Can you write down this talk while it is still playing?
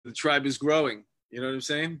the tribe is growing. You know what I'm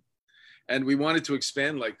saying? And we wanted to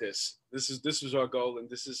expand like this. This was our goal, and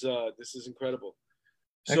this is incredible.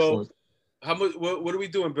 So, Excellent. how much? What are we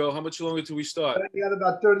doing, Bill? How much longer till we start? I got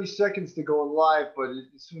about 30 seconds to go live, but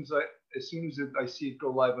as soon as I see it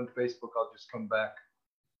go live on Facebook, I'll just come back.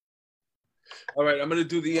 All right, I'm gonna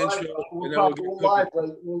do the intro. We're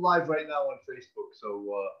live right now on Facebook, so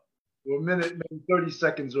we're a minute, maybe 30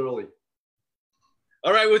 seconds early.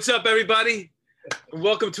 All right, what's up, everybody?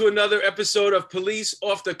 Welcome to another episode of Police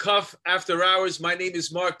Off the Cuff After Hours. My name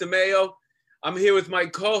is Mark DeMeo. I'm here with my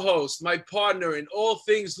co-host, my partner in all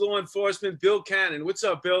things law enforcement, Bill Cannon. What's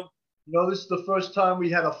up, Bill? You know, this is the first time we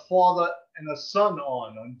had a father and a son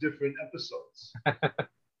on different episodes.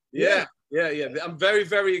 Yeah. I'm very,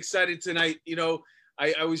 very excited tonight. You know,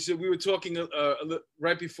 we were talking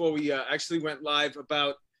right before we actually went live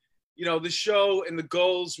about, you know, the show, and the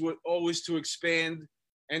goals were always to expand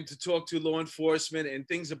and to talk to law enforcement and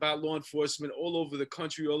things about law enforcement all over the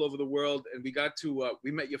country, all over the world. And we got to,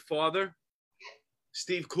 we met your father,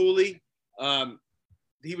 Steve Cooley.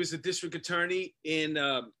 He was a district attorney in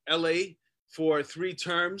LA for 3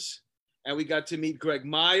 terms. And we got to meet Greg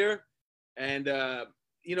Meyer. And,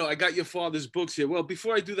 you know, I got your father's books here. Well,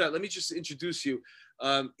 before I do that, let me just introduce you.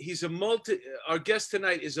 Our guest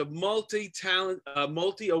tonight is a multi-talent,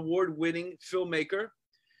 multi-award-winning filmmaker.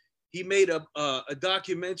 He made a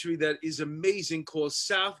documentary that is amazing called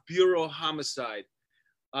South Bureau Homicide.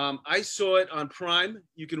 I saw it on Prime.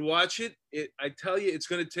 You can watch it. I tell you, it's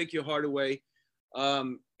going to take your heart away.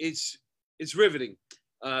 It's riveting.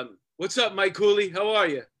 What's up, Mike Cooley? How are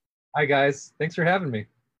you? Hi, guys. Thanks for having me.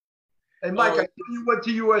 Hey, Mike, I think you went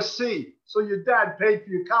to USC, so your dad paid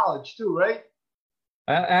for your college too, right?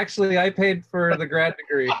 Actually, I paid for the grad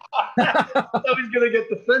degree. I thought he was going to get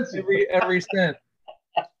defensive. every cent.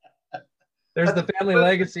 There's the family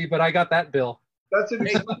legacy, but I got that bill. That's an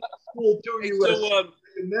school too. USC.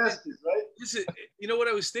 Masters, right? Listen, you know what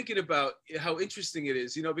I was thinking about? How interesting it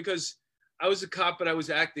is, you know, because I was a cop, but I was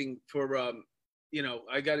acting for, you know,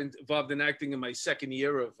 I got involved in acting in my second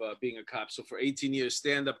year of being a cop. So for 18 years,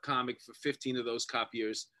 stand-up comic for 15 of those cop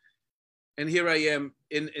years. And here I am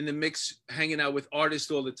in the mix, hanging out with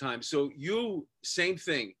artists all the time. So you, same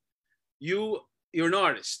thing. You're an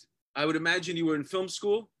artist. I would imagine you were in film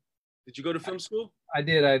school. Did you go to film school? I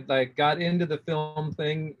did. I got into the film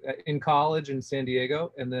thing in college in San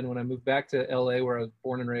Diego. And then when I moved back to LA, where I was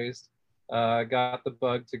born and raised, got the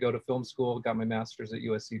bug to go to film school, got my master's at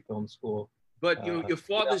USC Film School. But your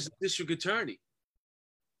father's the district attorney.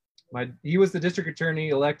 He was the district attorney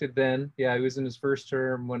elected then. Yeah, he was in his first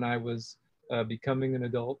term when I was becoming an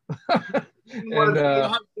adult. And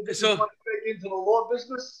so into the law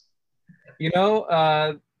business? You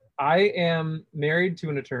know, I am married to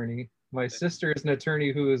an attorney. My sister is an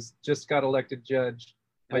attorney who has just got elected judge.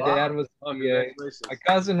 My dad was a DA. My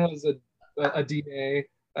cousin was a DA.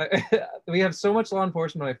 We have so much law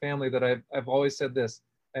enforcement in my family that I've always said this.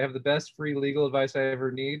 I have the best free legal advice I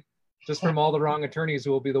ever need, just from all the wrong attorneys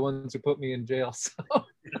who will be the ones who put me in jail. So.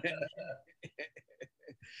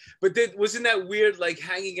 But then, wasn't that weird, like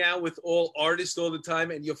hanging out with all artists all the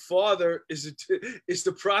time, and your father is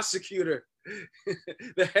the prosecutor,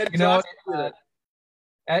 the head prosecutor?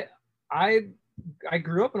 I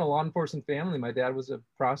grew up in a law enforcement family. My dad was a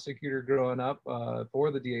prosecutor growing up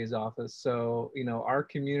for the DA's office. So, you know, our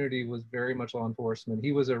community was very much law enforcement.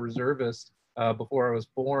 He was a reservist before I was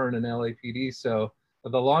born in LAPD. So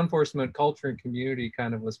the law enforcement culture and community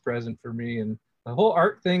kind of was present for me. And the whole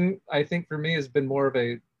art thing, I think for me has been more of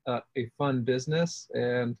a fun business.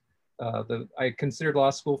 And I considered law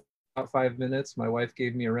school for about 5 minutes. My wife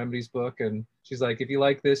gave me a remedies book and she's like, if you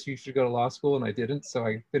like this, you should go to law school. And I didn't. So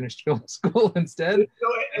I finished film school instead.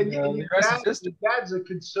 And your dad's a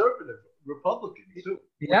conservative Republican too.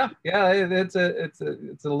 Yeah. It's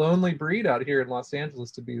a lonely breed out here in Los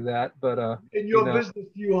Angeles to be that. But in your business, do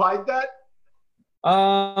you hide that?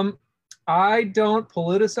 I don't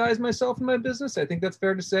politicize myself in my business. I think that's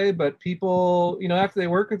fair to say. But people, you know, after they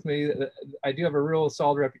work with me, I do have a real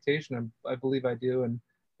solid reputation. I believe I do,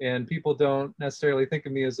 and people don't necessarily think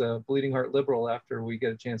of me as a bleeding heart liberal after we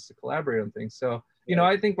get a chance to collaborate on things. So, you know,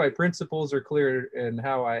 I think my principles are clear in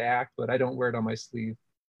how I act, but I don't wear it on my sleeve.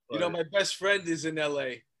 You know, my best friend is in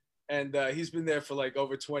LA, and he's been there for like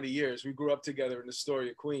over 20 years. We grew up together in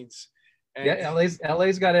Astoria, Queens. And yeah,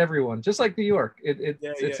 LA's got everyone, just like New York. It's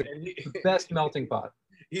the best melting pot.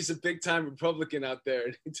 He's a big time Republican out there.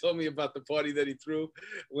 And he told me about the party that he threw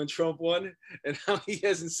when Trump won and how he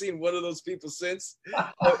hasn't seen one of those people since.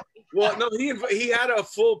 Well, no, he had a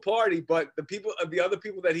full party, but the other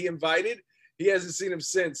people that he invited, he hasn't seen them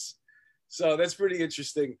since. So that's pretty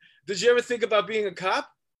interesting. Did you ever think about being a cop?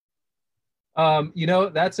 You know,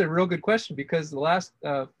 that's a real good question, because the last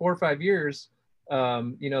 4 or 5 years,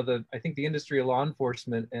 you know, I think the industry of law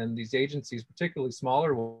enforcement and these agencies, particularly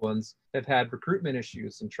smaller ones, have had recruitment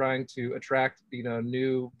issues and trying to attract, you know,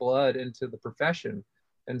 new blood into the profession.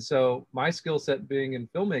 And so my skill set being in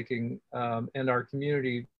filmmaking, and our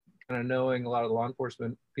community kind of knowing a lot of the law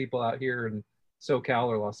enforcement people out here in SoCal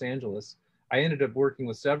or Los Angeles, I ended up working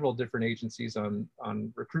with several different agencies on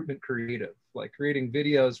recruitment creative, like creating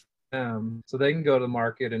videos so they can go to the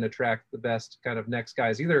market and attract the best kind of next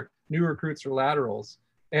guys, either new recruits or laterals.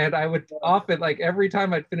 And I would often, like every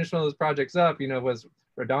time I'd finish one of those projects up, you know, it was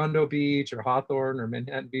Redondo Beach or Hawthorne or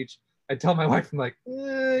Manhattan Beach, I'd tell my wife, I'm like,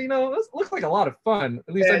 you know, this looks like a lot of fun.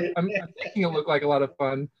 At least I'm making it look like a lot what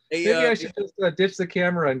fun. Hey, Maybe I should just ditch the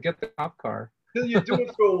camera and get the cop car. Till you do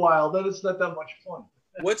it for a while, then it's not that much fun.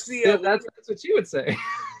 What's the that's what she would say.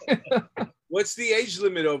 what's the age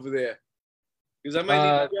limit over there? Because I might need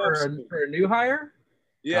a job for a new hire.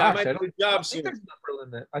 Yeah, Gosh, I might need a job soon. There's an upper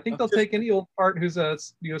limit. I think they'll take any old part who's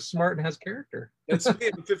you know, smart and has character. That's me.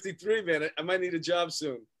 I'm 53, man. I might need a job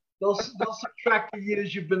soon. They'll subtract the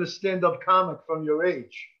years you've been a stand-up comic from your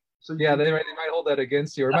age. So yeah, they might hold that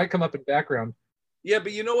against you, or it might come up in background. Yeah,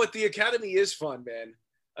 but you know what? The Academy is fun, man.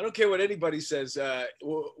 I don't care what anybody says.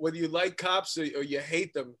 Whether you like cops or you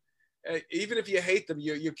hate them, even if you hate them,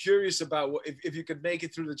 you're curious about if you could make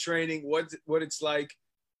it through the training, what it's like.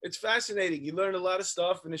 It's fascinating. You learn a lot of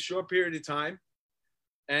stuff in a short period of time,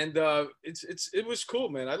 and it was cool,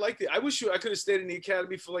 man. I liked it. I wish I could have stayed in the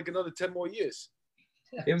Academy for like another 10 more years.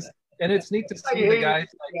 It was, and it's neat to see the guys,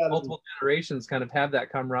 like multiple generations, kind of have that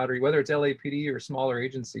camaraderie, whether it's LAPD or smaller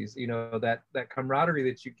agencies. You know, that camaraderie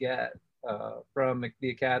that you get from the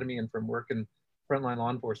Academy and from working frontline law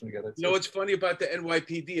enforcement together. You know what's funny about the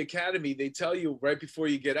NYPD Academy? They tell you right before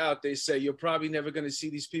you get out, they say you're probably never going to see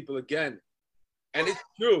these people again. And it's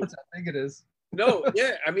true. I think it is. No,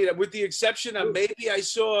 yeah. I mean, with the exception of maybe I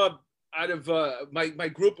saw out of my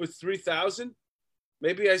group was 3,000,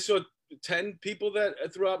 maybe I saw 10 people that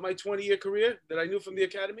throughout my 20-year career that I knew from the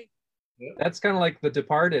Academy. Yeah. That's kind of like The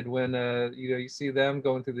Departed, when you know, you see them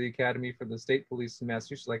going through the Academy for the state police in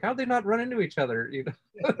Massachusetts. Like, how'd they not run into each other? You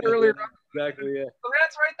know, earlier. Exactly. Yeah. The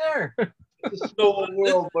rat's right there. It's a small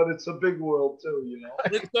world, but it's a big world too. You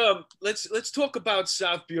know. Let's talk about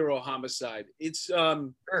South Bureau homicide. It's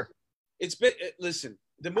sure. It's been, listen,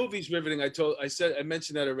 the movie's riveting. I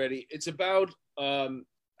mentioned that already. It's about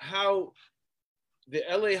how the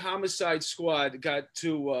LA Homicide Squad got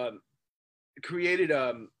to created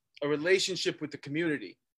a relationship with the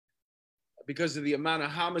community because of the amount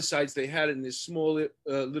of homicides they had in this small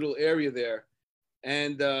little area there.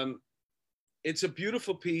 And it's a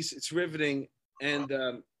beautiful piece. It's riveting. And,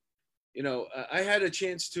 you know, I had a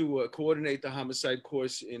chance to coordinate the homicide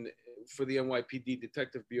course for the NYPD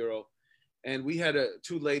Detective Bureau. And we had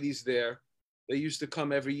 2 ladies there. They used to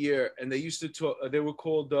come every year, and they used to talk. They were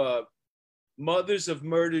called Mothers of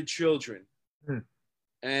Murdered Children.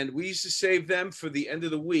 And we used to save them for the end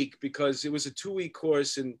of the week because it was a 2-week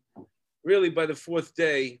course. And really by the 4th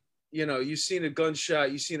day, you know, you've seen a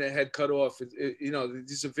gunshot, you've seen a head cut off. You know,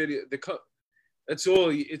 there's a video. That's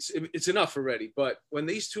all. It's enough already. But when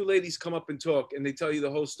these 2 ladies come up and talk, and they tell you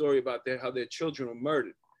the whole story about how their children were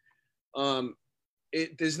murdered,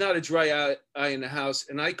 there's not a dry eye in the house,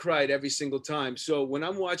 and I cried every single time. So when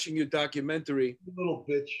I'm watching your documentary, you little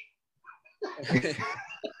bitch.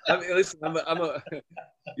 I mean, listen, I'm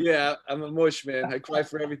a mush, man. I cry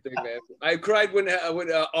for everything, man. I cried when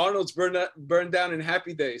Arnold's burned down in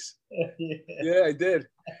Happy Days. Yeah, I did.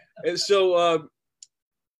 And so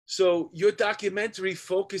your documentary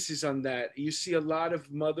focuses on that. You see a lot of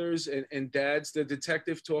mothers and dads, the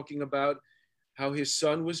detective talking about how his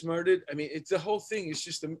son was murdered. I mean, it's the whole thing. It's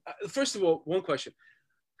just, first of all, one question.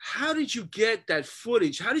 How did you get that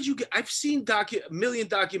footage? How did you get, I've seen a million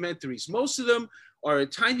documentaries. Most of them are a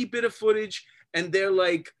tiny bit of footage, and they're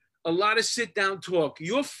like a lot of sit down talk.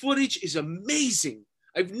 Your footage is amazing.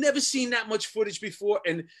 I've never seen that much footage before,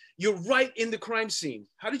 and you're right in the crime scene.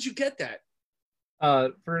 How did you get that?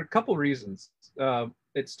 For a couple reasons.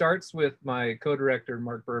 It starts with my co-director,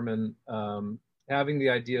 Mark Berman, having the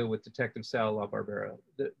idea with Detective Sal LaBarbera.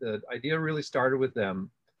 The idea really started with them.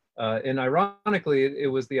 And ironically,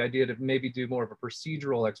 it was the idea to maybe do more of a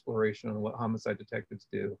procedural exploration on what homicide detectives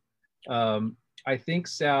do. I think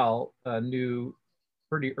Sal knew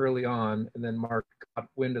pretty early on, and then Mark got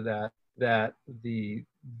wind of that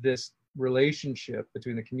this relationship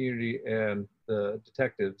between the community and the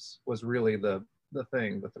detectives was really the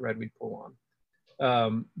thing, the thread we'd pull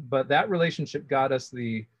on. But that relationship got us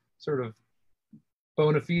the sort of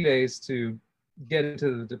bona fides to get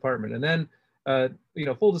into the department. And then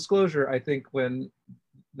full disclosure, I think when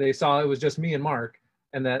they saw it was just me and Mark,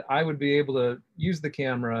 and that I would be able to use the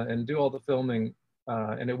camera and do all the filming,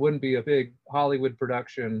 and it wouldn't be a big Hollywood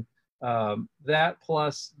production. That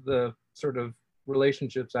plus the sort of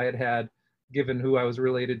relationships I had had, given who I was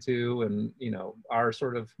related to, and our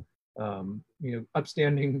sort of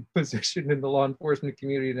upstanding position in the law enforcement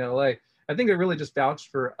community in LA. I think it really just vouched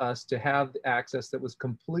for us to have the access that was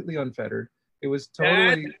completely unfettered. It was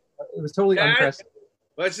totally unprecedented.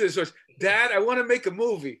 Watch this. Dad, I want to make a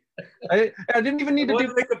movie. I didn't even need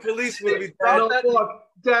to make a police movie.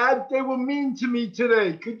 Dad, they were mean to me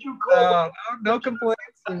today. Could you call? No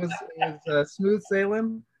complaints. It was smooth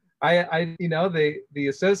sailing. The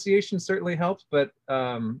association certainly helped, but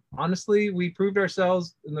honestly, we proved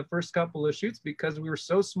ourselves in the first couple of shoots because we were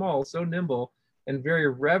so small, so nimble, and very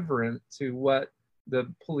reverent to what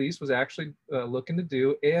the police was actually looking to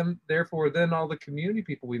do, and therefore then all the community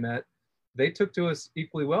people we met, they took to us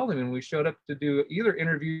equally well. I mean, we showed up to do either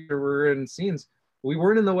interviews or we're in scenes. We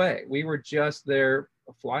weren't in the way. We were just there,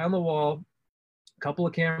 a fly on the wall, a couple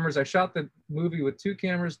of cameras. I shot the movie with 2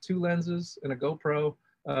 cameras, 2 lenses, and a GoPro.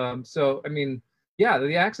 So, I mean, yeah,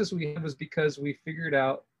 the access we had was because we figured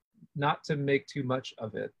out not to make too much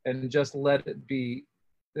of it and just let it be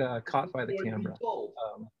caught by the camera.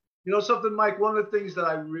 You know something, Mike? One of the things that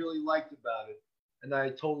I really liked about it, and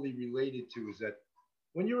I totally related to, is that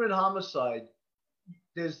when you're in homicide,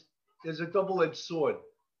 there's a double-edged sword.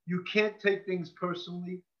 You can't take things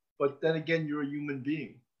personally, but then again, you're a human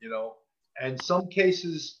being, and some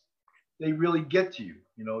cases, they really get to you.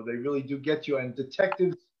 They really do get you. And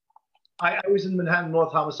detectives, I was in Manhattan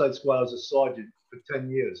North Homicide Squad as a sergeant for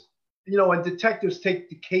 10 years. And detectives take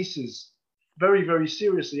the cases very, very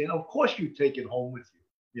seriously. And of course you take it home with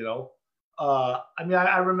you,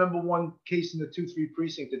 I remember one case in the 2-3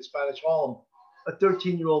 precinct in Spanish Harlem. A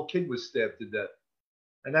 13-year-old kid was stabbed to death.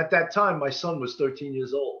 And at that time, my son was 13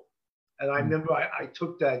 years old. And I remember I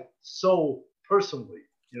took that so personally,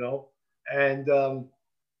 and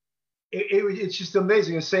it's just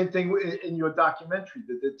amazing. The same thing in your documentary.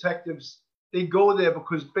 The detectives, they go there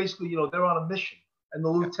because basically, they're on a mission. And the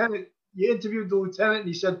lieutenant, you interviewed the lieutenant and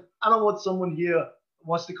he said, I don't want someone here who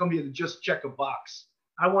wants to come here to just check a box.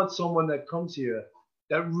 I want someone that comes here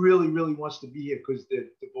that really, really wants to be here because they're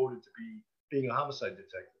devoted to being a homicide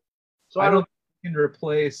detective. So I don't think you can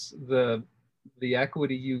replace the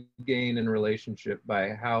equity you gain in a relationship by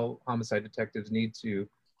how homicide detectives need to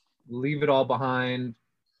leave it all behind,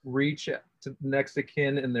 reach to next of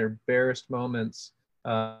kin in their barest moments,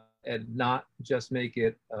 and not just make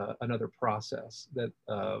it another process that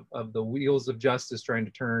of the wheels of justice trying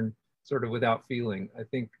to turn sort of without feeling. I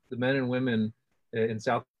think the men and women in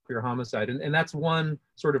South Queer Homicide, and that's one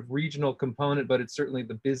sort of regional component, but it's certainly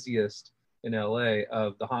the busiest in LA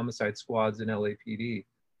of the homicide squads in LAPD.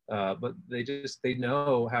 But they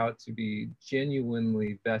know how to be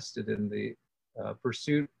genuinely vested in the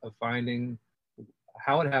pursuit of finding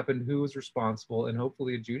how it happened, who was responsible, and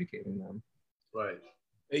hopefully adjudicating them. Right.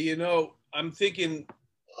 I'm thinking,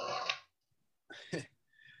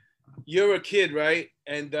 you're a kid, right?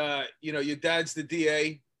 And your dad's the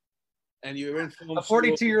DA, and you're in film a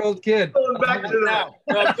 42-year-old kid. Back to now.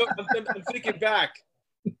 No, I'm thinking back.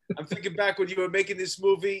 I'm thinking back when you were making this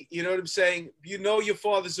movie. You know what I'm saying? Your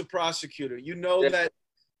father's a prosecutor. That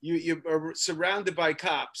you are surrounded by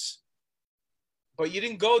cops, but you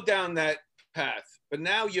didn't go down that path. But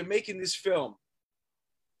now you're making this film,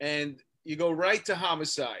 and you go right to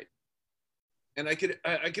homicide. And I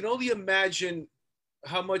can only imagine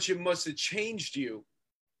how much it must have changed you.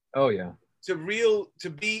 Oh yeah. To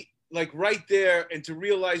be like right there and to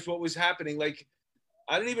realize what was happening. Like,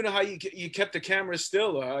 I don't even know how you kept the camera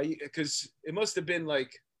still, because it must have been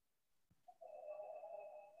like.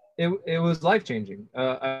 It was life-changing.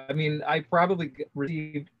 I mean, I probably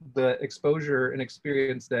received the exposure and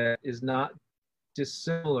experience that is not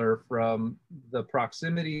dissimilar from the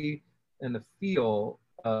proximity and the feel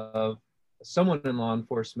of someone in law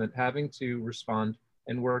enforcement having to respond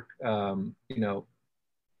and work,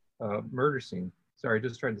 murder scene. Sorry,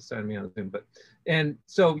 just tried to sign me on Zoom, and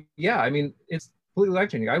so yeah, I mean, it's completely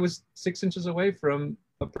life-changing. I was 6 inches away from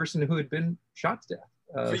a person who had been shot to death.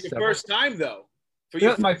 For your first time, though.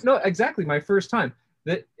 Exactly, my first time.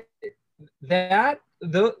 That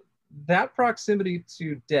proximity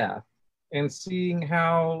to death and seeing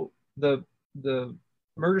how the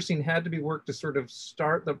murder scene had to be worked to sort of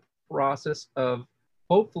start the process of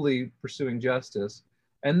hopefully pursuing justice.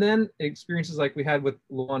 And then experiences like we had with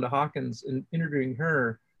LaWanda Hawkins and interviewing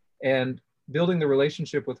her and building the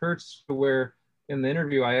relationship with her to where in the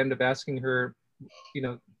interview I ended up asking her,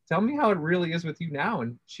 tell me how it really is with you now.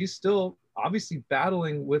 And she's still obviously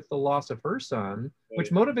battling with the loss of her son,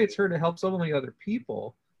 which motivates her to help so many other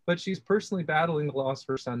people. But she's personally battling the loss of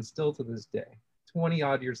her son still to this day, 20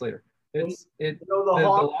 odd years later. The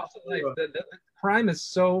loss of life, the crime is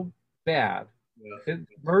so bad.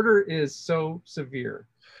 Murder is so severe.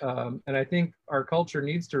 And I think our culture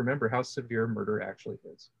needs to remember how severe murder actually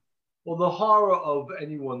is. Well, the horror of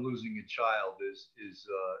anyone losing a child is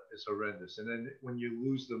horrendous, and then when you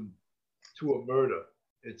lose them to a murder,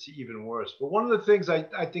 it's even worse. But one of the things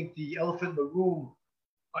I think the elephant in the room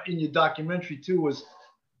in your documentary too was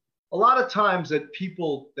a lot of times that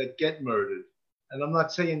people that get murdered, and I'm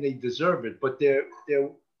not saying they deserve it, but they're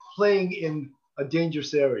playing in a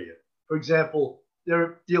dangerous area. For example,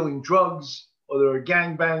 they're dealing drugs, or they're a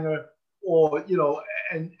gangbanger, or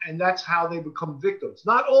and that's how they become victims.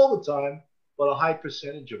 Not all the time, but a high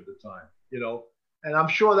percentage of the time. And I'm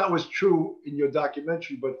sure that was true in your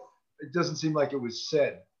documentary, but it doesn't seem like it was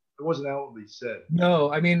said. It wasn't outwardly said.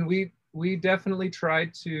 No, I mean we definitely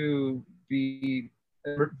tried to be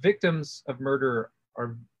victims of murder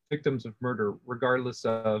are victims of murder, regardless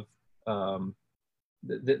of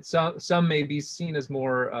that some may be seen as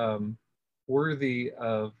more worthy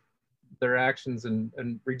of their actions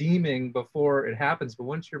and redeeming before it happens. But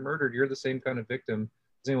once you're murdered, you're the same kind of victim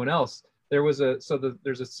as anyone else. There's a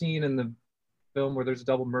scene in the film where there's a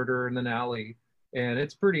double murder in an alley, and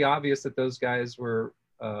it's pretty obvious that those guys were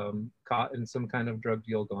caught in some kind of drug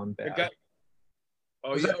deal gone bad.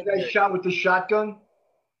 Was that guy shot with the shotgun?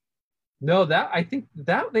 No, I think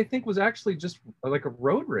they think was actually just like a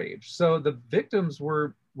road rage. So the victims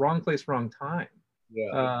were wrong place, wrong time.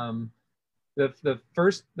 Yeah. The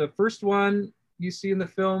first one you see in the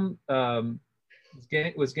film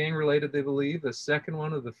was gang related, they believe. The second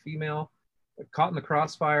one of the female caught in the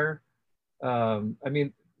crossfire. I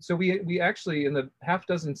mean, so we actually, in the half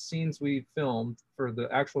dozen scenes we filmed for the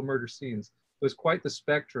actual murder scenes, it was quite the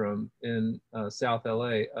spectrum in South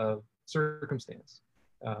LA of circumstance.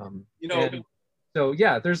 So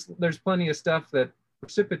yeah, there's plenty of stuff that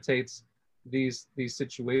precipitates these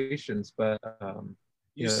situations, but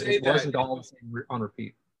it wasn't all on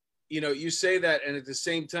repeat. You say that, and at the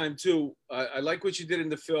same time too, I like what you did in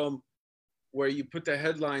the film, where you put the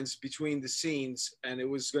headlines between the scenes, and it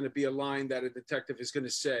was going to be a line that a detective is going to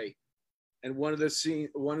say. And one of the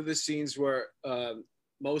scenes where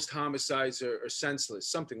most homicides are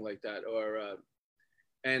senseless, something like that,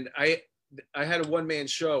 and I had a one-man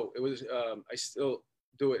show. It was I still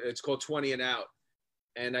do it. It's called 20 and Out.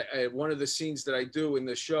 And one of the scenes that I do in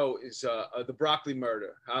the show is the broccoli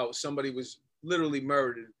murder, how somebody was literally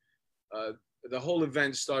murdered. The whole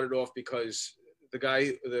event started off because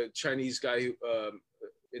the Chinese guy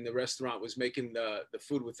in the restaurant was making the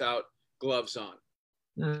food without gloves on.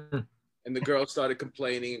 Mm-hmm. And the girl started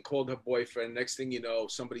complaining and called her boyfriend. Next thing you know,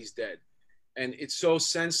 somebody's dead. And it's so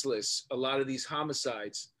senseless, a lot of these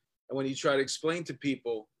homicides. And when you try to explain to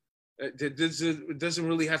people, it doesn't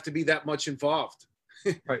really have to be that much involved.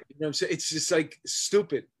 Right. You know what I'm saying? It's just like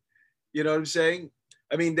stupid. You know what I'm saying?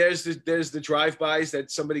 I mean, there's the drive-bys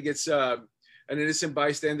that somebody gets an innocent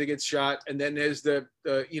bystander gets shot, and then there's the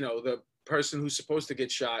person who's supposed to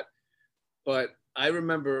get shot. But I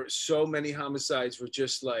remember so many homicides were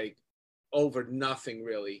just like over nothing,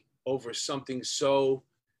 really, over something so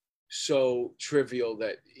trivial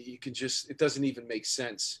that it doesn't even make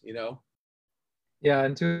sense, Yeah,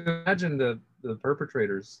 and to imagine the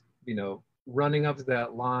perpetrators, running up to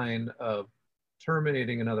that line of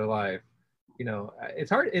terminating another life, it's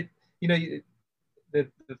hard.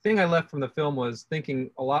 The thing I left from the film was thinking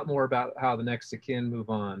a lot more about how the next of kin move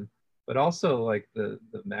on, but also like the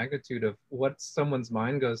magnitude of what someone's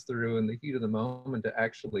mind goes through in the heat of the moment to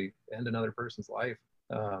actually end another person's life.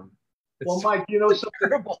 Well, Mike, something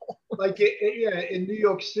terrible. Like in New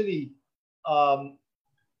York City,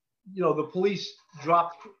 the police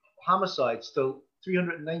dropped homicides to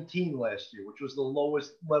 319 last year, which was the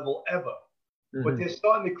lowest level ever. Mm-hmm. But they're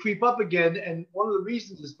starting to creep up again, and one of the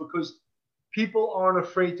reasons is because people aren't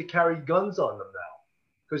afraid to carry guns on them now.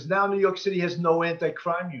 Because now New York City has no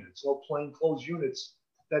anti-crime units, no plainclothes units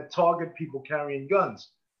that target people carrying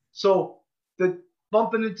guns. So the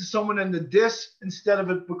bumping into someone in the disc, instead of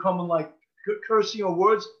it becoming like cursing or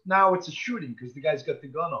words, now it's a shooting because the guy's got the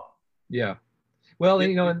gun on. Yeah. Well,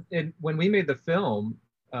 when we made the film,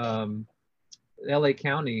 LA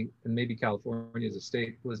County and maybe California as a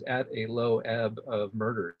state was at a low ebb of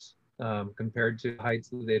murders compared to heights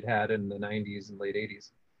that they'd had in the 90s and late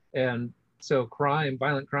 80s. And so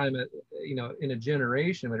violent crime, in a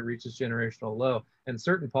generation, when it reaches generational low, and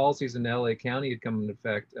certain policies in LA County had come into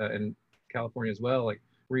effect in California as well, like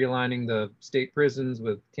realigning the state prisons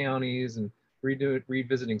with counties and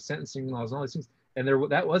revisiting sentencing laws and all these things. And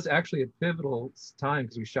that was actually a pivotal time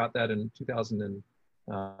because we shot that in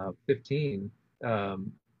 2015,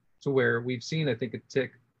 to where we've seen, I think, a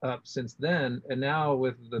tick up since then. And now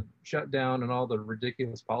with the shutdown and all the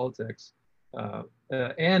ridiculous politics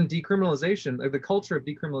and decriminalization, the culture of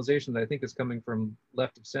decriminalization that I think is coming from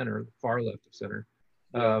left of center, far left of center,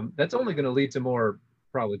 that's only going to lead to more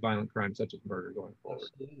probably violent crimes such as murder going forward.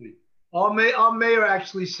 Absolutely. Our mayor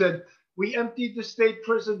actually said, we emptied the state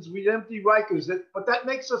prisons, we emptied Rikers, but that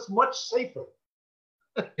makes us much safer.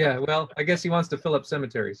 Yeah, well, I guess he wants to fill up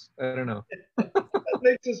cemeteries. I don't know. That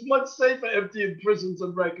makes us much safer emptying prisons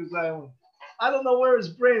on Rikers Island. I don't know where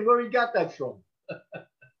he got that from. But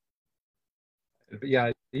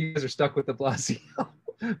yeah, you guys are stuck with de Blasio.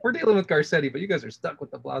 We're dealing with Garcetti, but you guys are stuck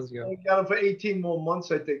with de Blasio. We got him for 18 more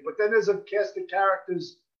months, I think. But then there's a cast of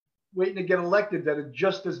characters waiting to get elected that are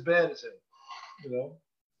just as bad as him. You know.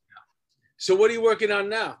 So what are you working on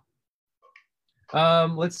now?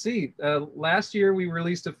 Let's see. Last year we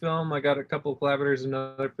released a film. I got a couple of collaborators in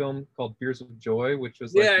another film called Beers of Joy, which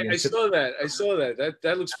was like I saw that.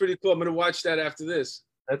 That looks pretty cool. I'm gonna watch that after this.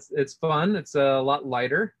 It's fun. It's a lot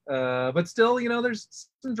lighter, but still, there's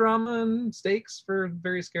some drama and stakes for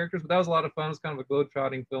various characters. But that was a lot of fun. It was kind of a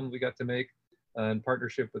globe-trotting film we got to make in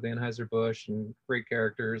partnership with Anheuser-Busch, and great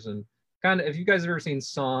characters. And kind of, if you guys have ever seen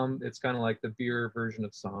Somm, it's kind of like the beer version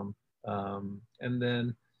of Somm. And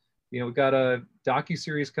then, we got a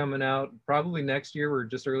docu-series coming out probably next year. We're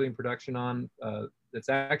just early in production on. It's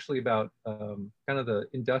actually about kind of the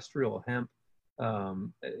industrial hemp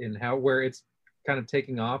and where it's kind of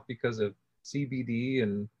taking off because of CBD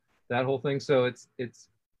and that whole thing. So it's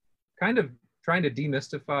kind of trying to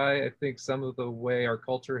demystify, I think, some of the way our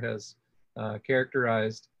culture has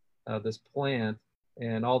characterized this plant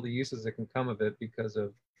and all the uses that can come of it because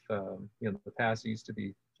of the past used to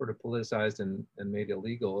be sort of politicized and made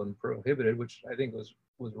illegal and prohibited, which I think was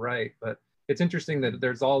right. But it's interesting that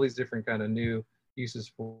there's all these different kind of new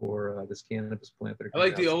uses for this cannabis plant. That are I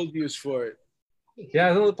like the old use for it.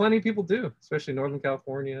 Yeah, plenty of people do, especially Northern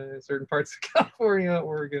California, certain parts of California,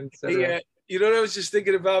 Oregon, etc. Yeah, what I was just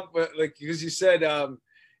thinking about, but like, because you said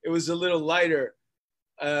it was a little lighter,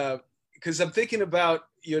 because I'm thinking about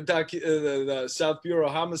your the South Bureau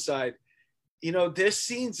homicide. There's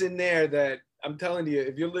scenes in there that I'm telling you,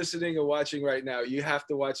 if you're listening or watching right now, you have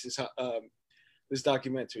to watch this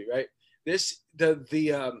documentary, right?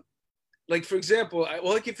 Like, for example,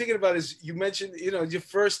 all I keep thinking about is you mentioned, your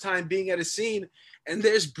first time being at a scene and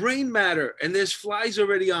there's brain matter and there's flies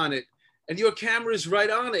already on it and your camera's right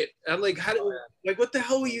on it. I'm like, what the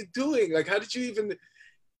hell were you doing? Like, how did you even?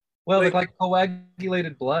 Well, like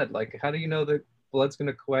coagulated blood. Like, how do you know that blood's going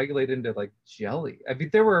to coagulate into like jelly? I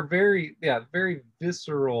mean, there were very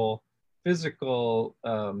visceral, physical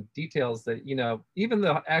details that, even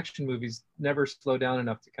the action movies never slow down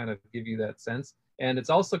enough to kind of give you that sense. And it's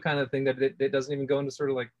also kind of thing that it doesn't even go into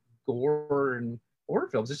sort of like gore and horror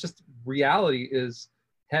films. It's just reality is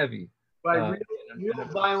heavy. Right. Real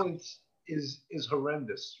violence is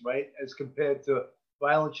horrendous, right? As compared to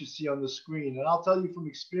violence you see on the screen. And I'll tell you from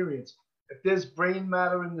experience, if there's brain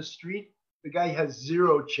matter in the street, the guy has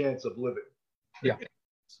zero chance of living. Yeah.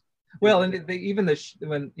 Well, and when they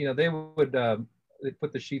would they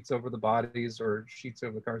put the sheets over the bodies or sheets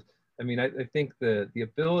over the cars. I mean, I think the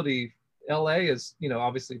ability. LA is,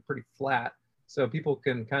 obviously pretty flat, so people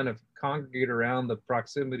can kind of congregate around the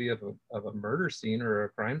proximity of a murder scene or a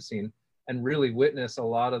crime scene and really witness a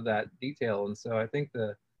lot of that detail. And so I think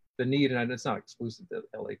the need, and it's not exclusive to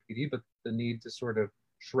LAPD, but the need to sort of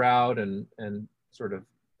shroud and sort of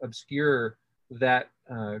obscure that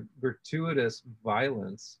gratuitous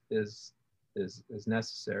violence is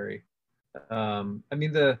necessary. I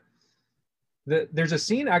mean, there's a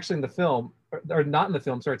scene actually in the film, or not in the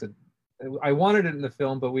film. Sorry, I wanted it in the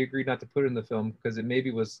film, but we agreed not to put it in the film because it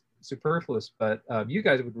maybe was superfluous, but you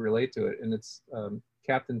guys would relate to it. And it's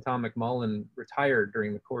Captain Tom McMullen retired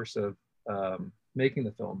during the course of making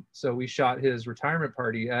the film. So we shot his retirement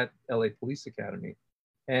party at LA Police Academy.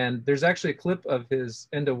 And there's actually a clip of his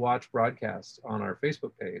End of Watch broadcast on our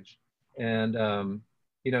Facebook page. And,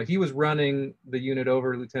 he was running the unit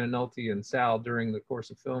over Lieutenant Nolte and Sal during the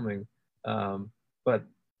course of filming. But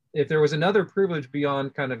if there was another privilege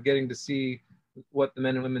beyond kind of getting to see what the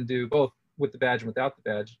men and women do, both with the badge and without the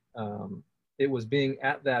badge, it was being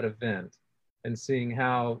at that event and seeing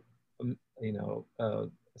how, a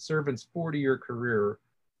servant's 40-year career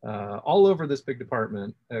all over this big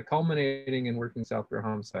department, culminating in working South Bureau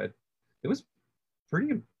homicide. It was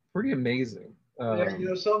pretty amazing. When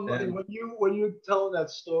you telling that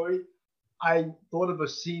story, I thought of a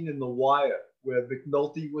scene in The Wire where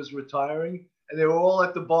McNulty was retiring, and they were all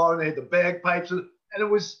at the bar and they had the bagpipes, and it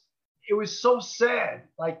was so sad.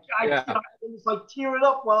 Like Yeah. I was like tearing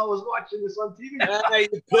up while I was watching this on TV. Hey,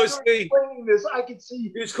 you pussy. Playing this, I could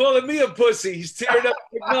see He was calling me a pussy. He's tearing up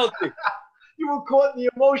McNulty. you were caught in the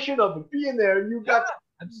emotion of it, being there, and you got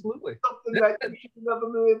Absolutely. something that you should have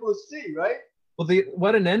never been able to see, right? Well,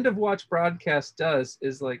 what an end of watch broadcast does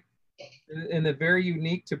is, like, in a very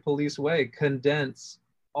unique to police way, condense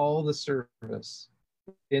all the service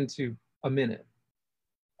into a minute,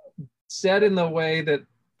 said in the way that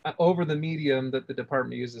over the medium that the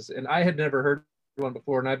department uses. And I had never heard one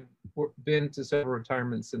before, and I've been to several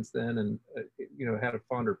retirements since then, and had a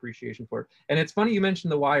fonder appreciation for it. And it's funny you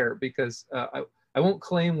mentioned The Wire, because I won't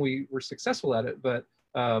claim we were successful at it, but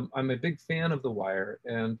I'm a big fan of The Wire,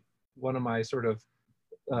 and one of my sort of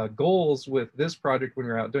goals with this project when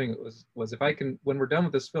we were out doing it was if I can, when we're done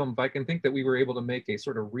with this film, if I can think that we were able to make a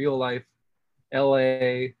sort of real life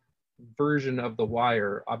LA version of The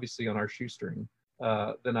Wire, obviously on our shoestring,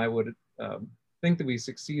 then I would think that we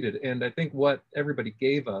succeeded. And I think what everybody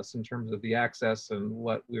gave us in terms of the access and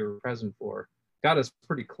what we were present for got us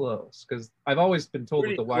pretty close, because I've always been told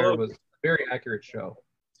that The Wire was a very accurate show.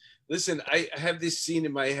 Listen, I have this scene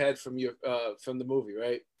in my head from the movie,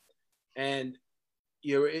 right? And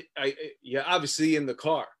you're obviously in the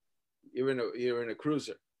car. You're in a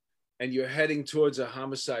cruiser, and you're heading towards a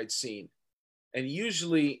homicide scene. And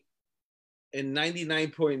usually, in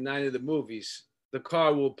 99.9 of the movies, the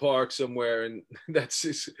car will park somewhere, and that's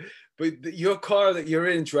just. But your car that you're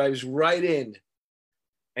in drives right in,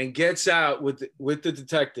 and gets out with the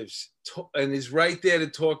detectives, and is right there to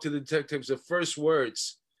talk to the detectives. The first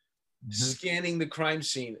words. Mm-hmm. Scanning the crime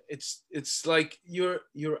scene. It's like you're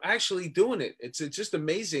actually doing it. It's just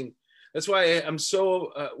amazing. That's why I'm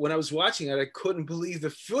so when I was watching it, I couldn't believe the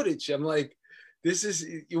footage. I'm like, this is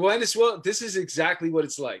exactly what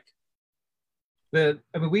it's like.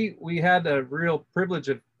 We had a real privilege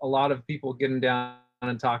of a lot of people getting down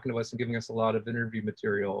and talking to us and giving us a lot of interview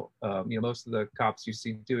material. Most of the cops you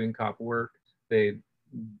see doing cop work, they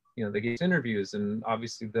gave interviews, and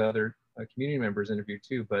obviously the other community members interviewed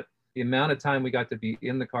too, but the amount of time we got to be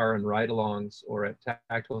in the car on ride-alongs or at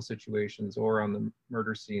tactical situations or on the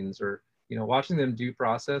murder scenes, or watching them due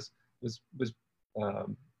process was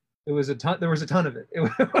it was a ton. There was a ton of it. It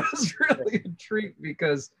was really a treat,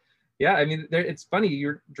 because it's funny,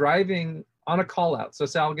 you're driving on a call out, so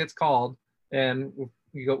Sal gets called and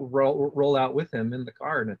you go roll out with him in the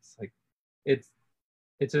car, and it's like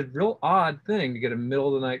it's a real odd thing to get a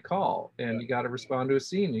middle of the night call, and you got to respond to a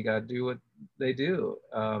scene. You got to do what they do.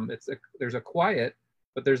 There's a quiet,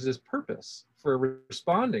 but there's this purpose for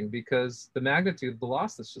responding, because the magnitude of the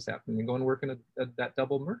loss that's just happened, and go and work in that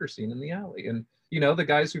double murder scene in the alley. And the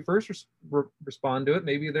guys who first respond to it,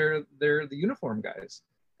 maybe they're the uniform guys,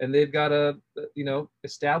 and they've got to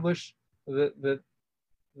establish the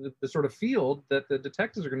sort of field that the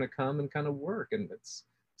detectives are going to come and kind of work. And it's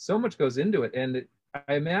so much goes into it. And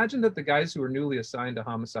I imagine that the guys who are newly assigned to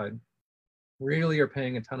homicide really are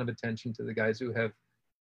paying a ton of attention to the guys who have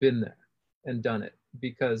been there and done it,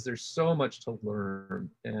 because there's so much to learn,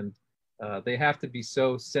 and they have to be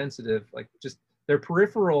so sensitive, like just their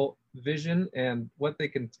peripheral vision and what they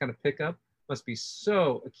can kind of pick up must be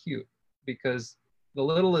so acute, because the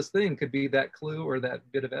littlest thing could be that clue or that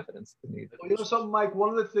bit of evidence they need. Well, something, Mike, one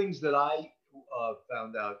of the things that I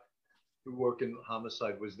found out through work in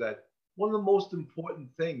homicide was that one of the most important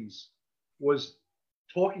things was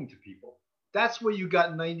talking to people. That's where you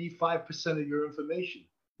got 95% of your information.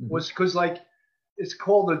 Mm-hmm. Was because, like, it's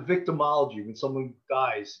called a victimology. When someone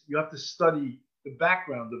dies, you have to study the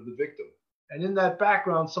background of the victim. And in that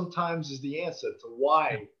background sometimes is the answer to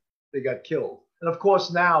why they got killed. And of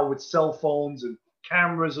course, now with cell phones and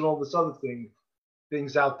cameras and all this other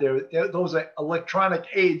things out there, those are electronic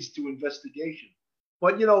aids to investigation.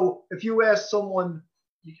 But, if you ask someone,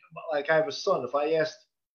 like I have a son,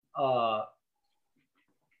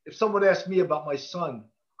 if someone asked me about my son,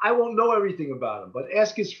 I won't know everything about him, but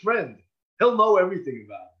ask his friend, he'll know everything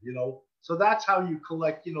about him, So that's how you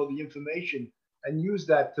collect, the information and use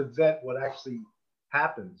that to vet what actually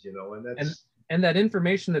happens, and that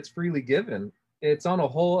information that's freely given, it's on a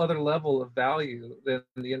whole other level of value than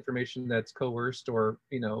the information that's coerced or,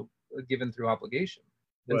 given through obligation.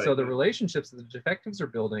 And right. So the relationships that the detectives are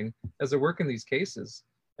building as they're working these cases,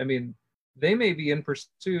 they may be in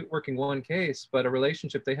pursuit working one case, but a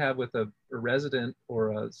relationship they have with a resident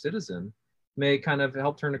or a citizen may kind of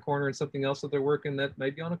help turn a corner in something else that they're working that may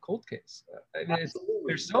be on a cold case.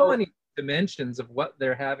 There's so many dimensions of what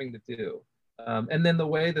they're having to do. And then the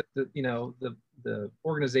way that the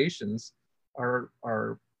organizations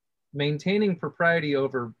are maintaining propriety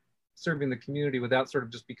over serving the community without sort of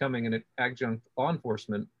just becoming an adjunct law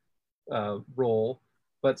enforcement role,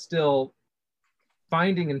 but still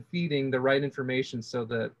finding and feeding the right information so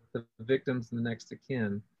that the victims and the next of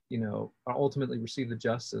kin, you know, ultimately receive the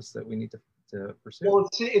justice that we need to pursue. Well,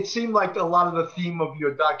 it seemed like a lot of the theme of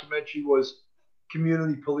your documentary was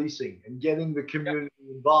community policing and getting the community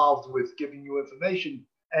involved with giving you information.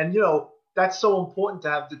 And, you know, that's so important to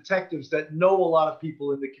have detectives that know a lot of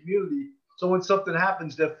people in the community. So when something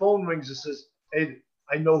happens, their phone rings and says, hey,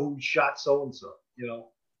 I know who shot so-and-so, you know.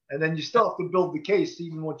 And then you still have to build the case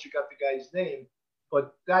even once you got the guy's name.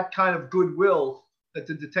 But that kind of goodwill that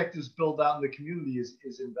the detectives build out in the community is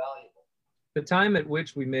invaluable. The time at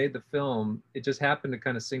which we made the film, it just happened to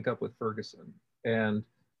kind of sync up with Ferguson. And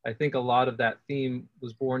I think a lot of that theme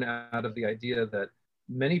was born out of the idea that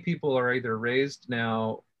many people are either raised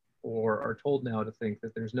now or are told now to think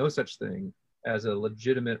that there's no such thing as a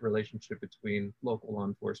legitimate relationship between local law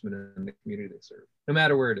enforcement and the community they serve, no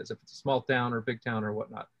matter where it is, if it's a small town or a big town or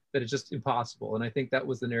whatnot, that it's just impossible. And I think that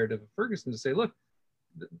was the narrative of Ferguson, to say, look,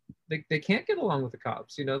 they can't get along with the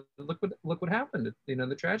cops. You know, look what happened, you know,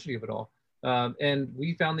 the tragedy of it all. And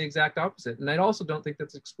we found the exact opposite. And I also don't think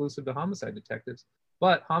that's exclusive to homicide detectives,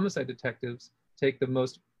 but homicide detectives take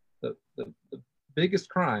the biggest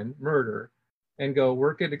crime, murder, and go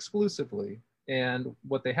work it exclusively. And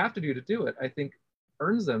what they have to do it, I think,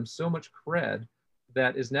 earns them so much cred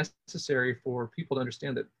that is necessary for people to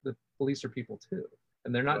understand that the police are people too.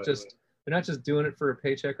 And they're not they're not just doing it for a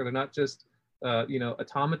paycheck, or they're not just you know,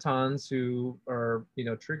 automatons who are, you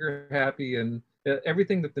know, trigger happy and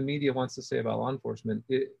everything that the media wants to say about law enforcement.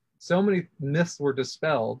 So many myths were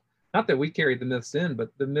dispelled. Not that we carried the myths in,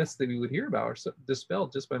 but the myths that we would hear about are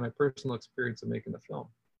dispelled just by my personal experience of making the film.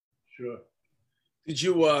 Sure. Did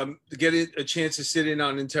you get a chance to sit in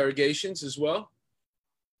on interrogations as well?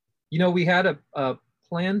 You know, we had a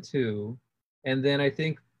plan to, and then I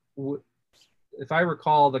think, if I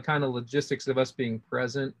recall, the kind of logistics of us being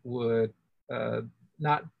present would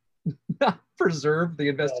not preserve the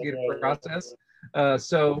investigative process.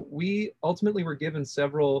 So we ultimately were given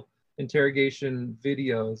several interrogation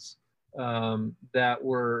videos that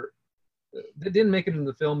didn't make it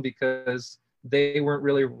into the film because they weren't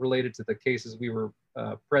really related to the cases we were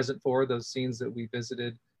present for, those scenes that we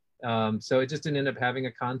visited. So it just didn't end up having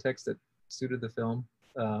a context that suited the film.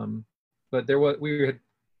 But we had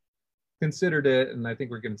considered it, and I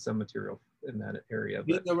think we're getting some material in that area.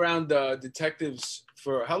 Being around detectives,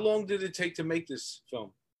 for how long did it take to make this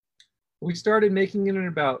film? We started making it in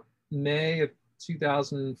about May of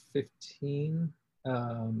 2015,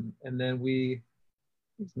 and then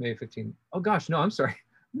it's May of 15. Oh gosh, no, I'm sorry,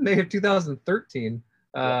 May of 2013,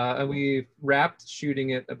 and we wrapped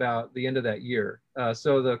shooting it about the end of that year.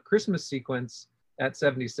 So the Christmas sequence at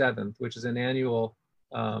 77th, which is an annual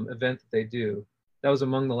event that they do, that was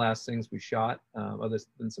among the last things we shot, other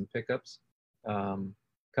than some pickups.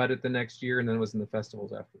 Cut it the next year, and then it was in the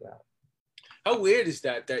festivals after that. How weird is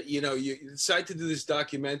that you know, you decide to do this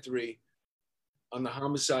documentary on the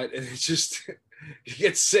homicide, and it's just you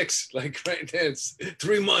get 6, like right there, it's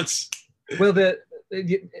 3 months. Well,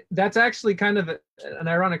 that's actually kind of an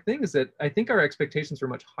ironic thing, is that I think our expectations were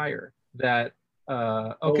much higher. That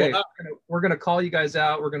okay, we're gonna call you guys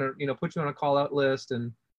out, we're gonna, you know, put you on a call out list,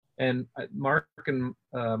 and Mark and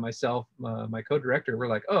myself, my co-director, we're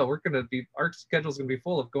like, oh, our schedule's gonna be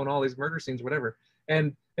full of going to all these murder scenes, whatever.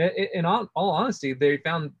 And in all honesty, they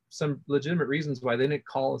found some legitimate reasons why they didn't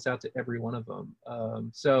call us out to every one of them.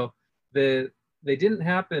 So they didn't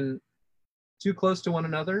happen too close to one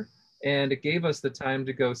another, and it gave us the time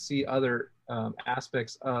to go see other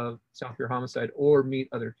aspects of South Pier Homicide, or meet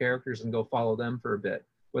other characters and go follow them for a bit,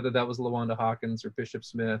 whether that was LaWanda Hawkins or Bishop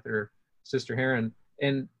Smith or Sister Heron.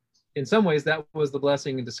 And in some ways, that was the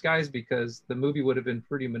blessing in disguise, because the movie would have been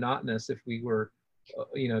pretty monotonous if we were,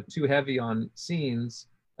 you know, too heavy on scenes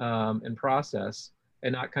and process,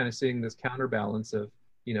 and not kind of seeing this counterbalance of,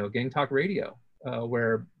 you know, Gang Talk Radio,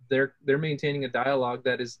 where they're maintaining a dialogue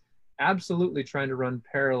that is absolutely trying to run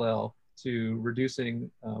parallel to reducing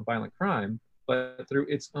violent crime, but through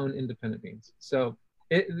its own independent means. So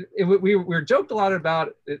we were joked a lot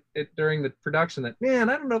about it during the production, that, man,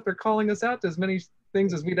 I don't know if they're calling us out to as many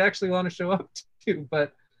things as we'd actually want to show up to,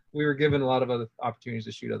 but we were given a lot of other opportunities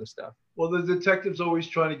to shoot other stuff. Well, the detective's always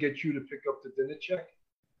trying to get you to pick up the dinner check.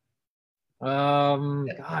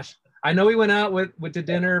 Gosh, I know we went out to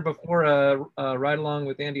dinner before a ride along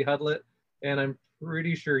with Andy Hudlett, and I'm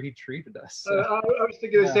pretty sure he treated us. So. I was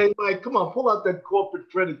thinking of saying, Mike, come on, pull out that corporate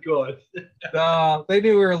credit card. They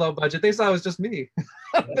knew we were low budget. They saw it was just me.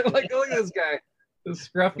 They're like, oh, look at this guy, this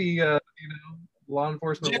scruffy, you know, law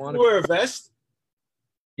enforcement Did you wanted. wear a vest?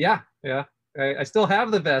 Yeah, yeah. I still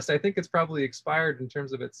have the vest. I think it's probably expired in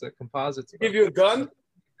terms of its composites. Give you a gun?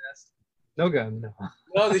 No gun, no.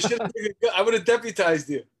 No, they should have given you a gun. I would have deputized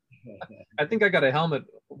you. I think I got a helmet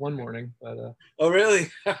one morning, but Oh, really?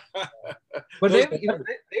 but they, you know,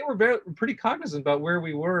 they were pretty cognizant about where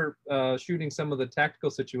we were shooting some of the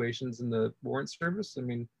tactical situations in the warrant service. I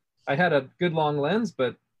mean, I had a good long lens,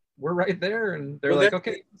 but we're right there, and they're like,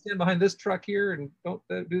 okay, stand behind this truck here, and don't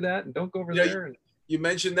do that, and don't go over there. And you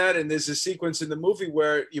mentioned that, and there's a sequence in the movie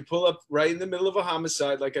where you pull up right in the middle of a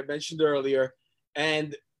homicide, like I mentioned earlier,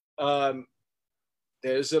 and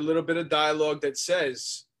there's a little bit of dialogue that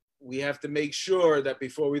says, we have to make sure that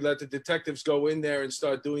before we let the detectives go in there and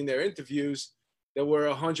start doing their interviews, that we're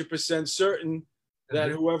 100% certain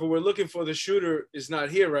that whoever we're looking for, the shooter, is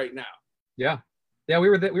not here right now. Yeah. Yeah, we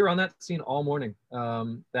were on that scene all morning.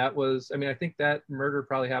 That was, I mean, I think that murder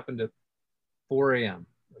probably happened at 4 a.m.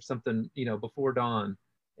 or something, you know, before dawn.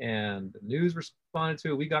 And the news responded to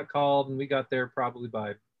it. We got called, and we got there probably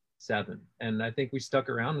by 7. And I think we stuck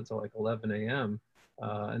around until like 11 a.m.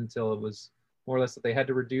 Until it was more or less that they had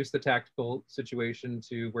to reduce the tactical situation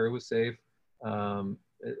to where it was safe.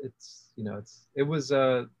 It's, you know, it was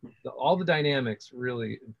all the dynamics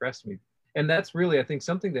really impressed me. And that's really, I think,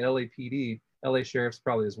 something that LAPD, LA Sheriffs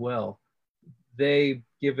probably as well, they,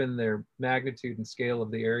 given their magnitude and scale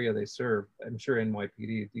of the area they serve, I'm sure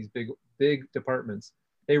NYPD, these big departments,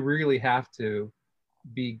 they really have to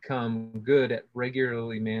become good at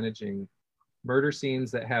regularly managing murder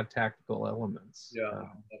scenes that have tactical elements. Yeah,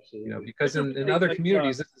 absolutely. You know, because in other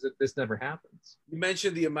communities, this never happens. You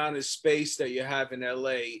mentioned the amount of space that you have in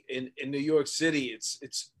LA. In New York City,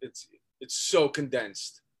 it's so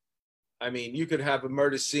condensed. I mean, you could have a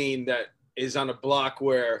murder scene that is on a block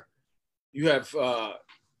where you have,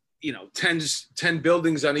 you know, 10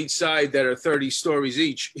 buildings on each side that are 30 stories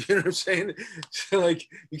each. You know what I'm saying? So, like,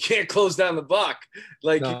 you can't close down the block.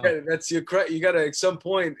 Like, no. You got to, at some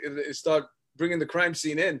point, start bringing the crime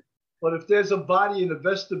scene in. But if there's a body in the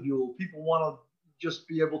vestibule, people want to just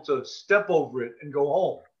be able to step over it and go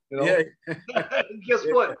home. You know? Yeah. Guess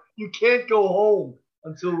what? You can't go home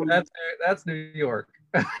until that's New York.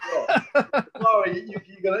 Sorry,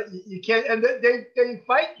 you can't, and they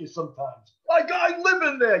fight you sometimes. Like, I live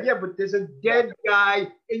in there. Yeah, but there's a dead guy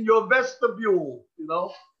in your vestibule. You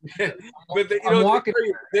know. But I'm walking.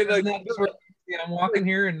 I'm walking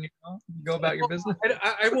here, and you know, go about your business.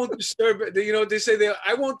 I won't disturb. You know, they say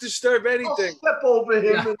I won't disturb anything. I'll step over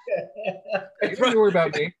him. Yeah. Don't worry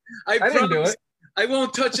about me. I didn't do it. I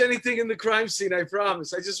won't touch anything in the crime scene. I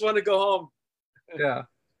promise. I just want to go home. Yeah.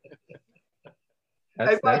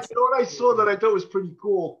 Hey, Mike, you know what I saw that I thought was pretty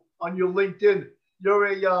cool on your LinkedIn? You're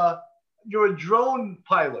a drone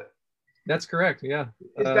pilot. That's correct. Yeah.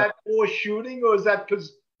 Is that for shooting, or is that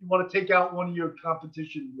because you want to take out one of your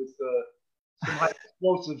competition with some high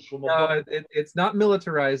explosives from above? It's not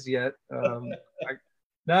militarized yet.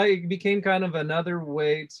 Now it became kind of another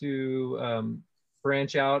way to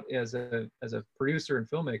branch out as a producer and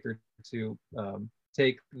filmmaker to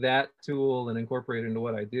take that tool and incorporate it into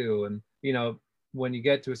what I do. And you know, when you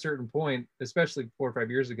get to a certain point, especially 4 or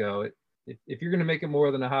 5 years ago, if you're going to make it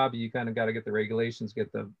more than a hobby, you kind of got to get the regulations,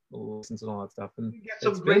 get the license and all that stuff. And you get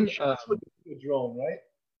some great shots with the drone, right?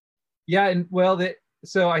 Yeah, and well,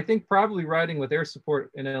 so I think probably riding with air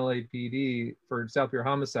support in LAPD for South Pier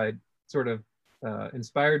Homicide sort of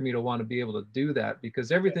inspired me to want to be able to do that,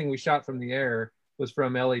 because everything we shot from the air was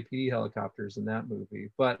from LAPD helicopters in that movie.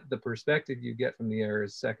 But the perspective you get from the air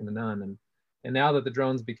is second to none. And now that the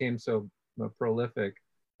drones became so prolific,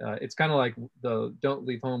 it's kind of like the don't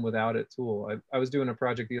leave home without it tool. I was doing a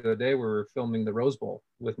project the other day where we were filming the Rose Bowl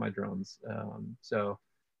with my drones. So,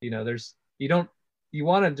 you know, you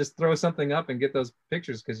want to just throw something up and get those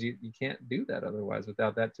pictures, because you can't do that otherwise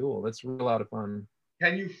without that tool. That's a lot of fun.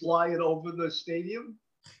 Can you fly it over the stadium?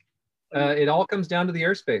 It all comes down to the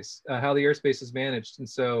airspace, how the airspace is managed. And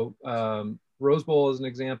so Rose Bowl is an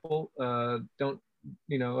example. Don't,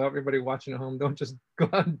 you know, everybody watching at home, don't just go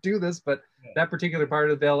out and do this, but that particular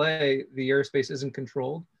part of LA, the airspace isn't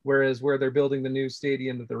controlled. Whereas where they're building the new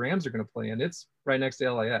stadium that the Rams are going to play in, it's right next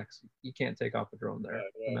to LAX. You can't take off a drone there,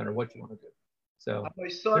 no matter what you want to do. So my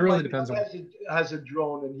son, it really depends has a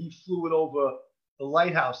drone, and he flew it over the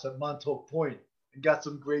lighthouse at Montauk Point and got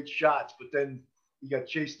some great shots, but then he got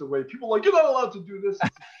chased away. People are like, you're not allowed to do this.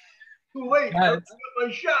 Too late. I got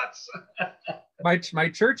my shots. my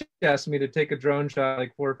church asked me to take a drone shot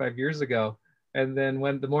like 4 or 5 years ago, and then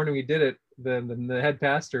when the morning we did it, then the head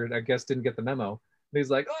pastor, I guess, didn't get the memo. And he's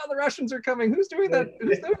like, "Oh, the Russians are coming. Who's doing that?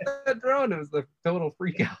 Who's doing that drone?" It was the total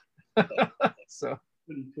freak out. So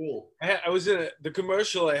pretty cool. I was in the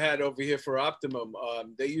commercial I had over here for Optimum.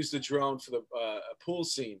 They used the drone for the pool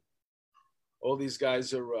scene. All these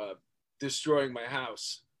guys are destroying my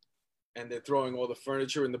house, and they're throwing all the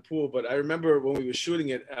furniture in the pool. But I remember when we were shooting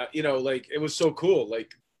it, you know, like it was so cool.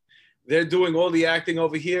 Like they're doing all the acting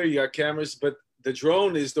over here. You got cameras, but the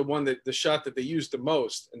drone is the one the shot that they used the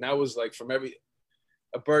most, and that was like from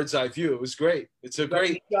a bird's eye view. It was great. It's a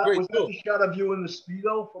great Was tool. that the shot of you in the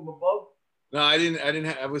Speedo from above? No, I didn't.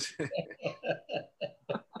 I was.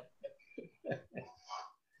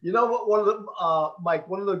 You know what? One of the Mike,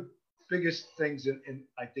 one of the biggest things in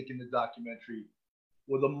I think in the documentary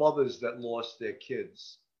were the mothers that lost their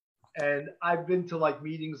kids, and I've been to like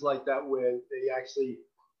meetings like that where they actually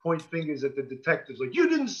point fingers at the detectives, like you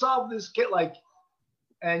didn't solve this kid, like,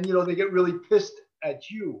 and you know they get really pissed at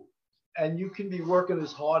you, and you can be working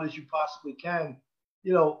as hard as you possibly can,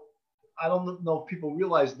 you know. I don't know if people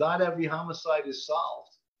realize not every homicide is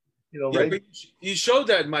solved. You know, Yeah, right? but you showed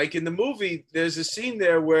that, Mike, in the movie. There's a scene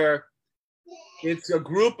there where it's a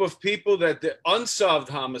group of people that the unsolved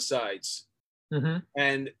homicides,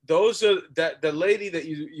 and those are the lady that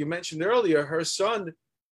you mentioned earlier. Her son,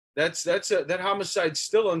 that homicide's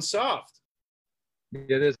still unsolved.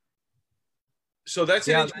 It is. So that's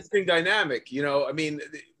an interesting dynamic. You know, I mean,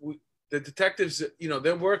 the detectives, you know,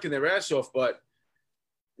 they're working their ass off, but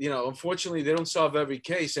you know, unfortunately, they don't solve every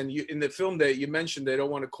case. And in the film that you mentioned, they don't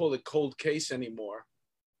want to call it cold case anymore.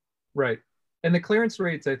 Right. And the clearance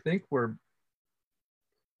rates, I think, were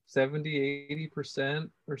 70, 80%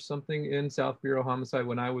 or something in South Bureau homicide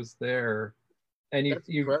when I was there. And you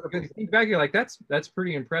think back, you're like, that's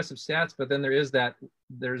pretty impressive stats. But then there's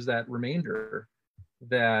that remainder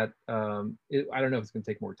that I don't know if it's going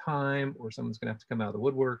to take more time or someone's going to have to come out of the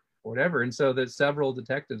woodwork or whatever. And so there's several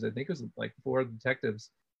detectives, I think it was like 4 detectives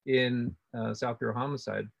in South Bureau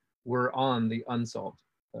homicide were on the unsolved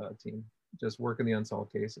team, just working the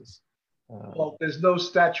unsolved cases. Well, there's no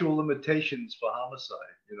statute of limitations for homicide,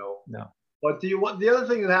 you know. No. But the other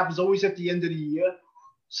thing that happens always at the end of the year,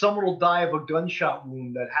 someone will die of a gunshot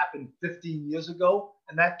wound that happened 15 years ago,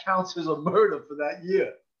 and that counts as a murder for that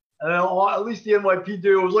year. And at least the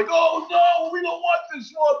NYPD was like, "Oh no, we don't want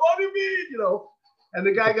this one. What do you mean?" You know. And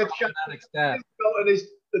the guy got shot. And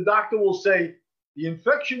the doctor will say, the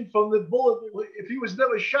infection from the bullet, if he was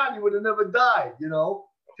never shot, he would have never died, you know,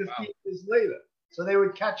 15 years later. So they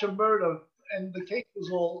would catch a murder, and the case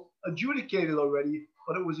was all adjudicated already,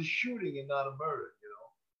 but it was a shooting and not a murder, you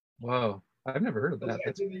know. Whoa, I've never heard of that.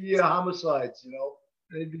 That's in the year homicides, you know,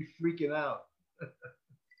 they'd be freaking out.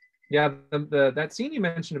 Yeah, that scene you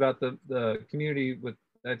mentioned about the community with,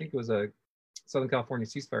 I think it was a Southern California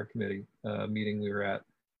Ceasefire Committee meeting we were at.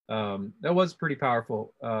 That was pretty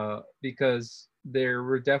powerful because there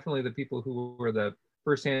were definitely the people who were the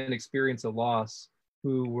firsthand experience of loss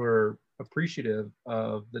who were appreciative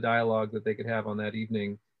of the dialogue that they could have on that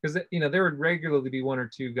evening. Because, you know, there would regularly be 1 or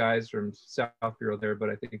 2 guys from South Bureau there, but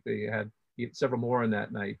I think they had several more on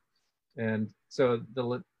that night. And so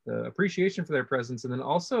the appreciation for their presence, and then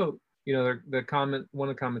also, you know, one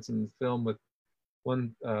of the comments in the film with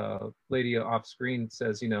one lady off screen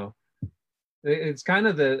says, you know, it's kind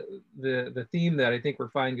of the theme that I think we're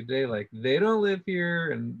finding today. Like, they don't live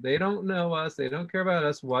here and they don't know us. They don't care about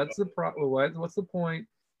us. What's the what's the point?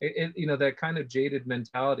 You know, that kind of jaded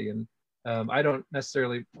mentality. And I don't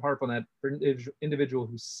necessarily harp on that individual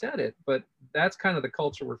who said it, but that's kind of the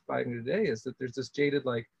culture we're fighting today, is that there's this jaded,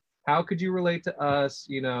 like, how could you relate to us?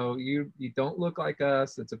 You know, you don't look like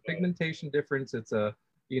us. It's a pigmentation difference. It's a,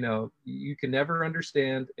 you know, you can never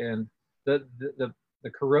understand. And the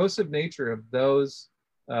corrosive nature of those,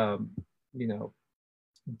 you know,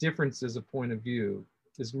 differences of point of view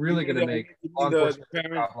is really going to make law enforcement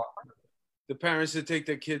the parents that take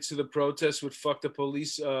their kids to the protest with "fuck the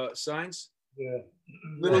police" signs. Yeah.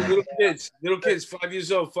 Little kids, 5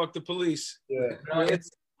 years old, fuck the police. Yeah.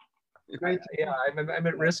 Yeah, I'm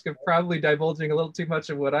at risk of probably divulging a little too much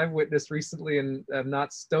of what I've witnessed recently and I'm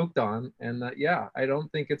not stoked on. And yeah, I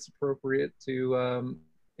don't think it's appropriate to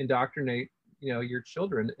indoctrinate, you know, your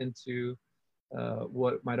children into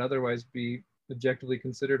what might otherwise be objectively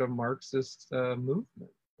considered a Marxist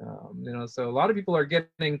movement. You know, so a lot of people are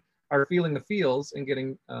feeling the feels and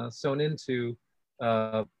getting sewn into,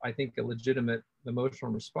 I think, a legitimate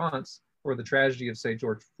emotional response for the tragedy of, say,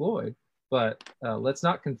 George Floyd. But let's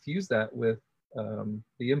not confuse that with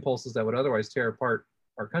the impulses that would otherwise tear apart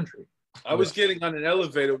our country. I was getting on an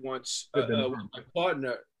elevator once with my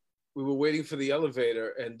partner. We were waiting for the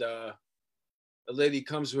elevator, and a lady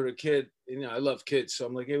comes with her kid. You know, I love kids, so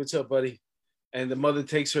I'm like, "Hey, what's up, buddy?" And the mother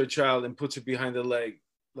takes her child and puts it behind her leg.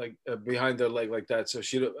 behind her leg like that. So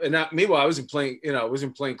meanwhile, I wasn't playing, I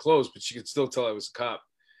wasn't playing clothes, but she could still tell I was a cop.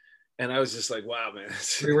 And I was just like, wow, man.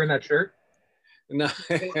 Were you wearing that shirt? No,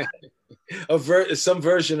 some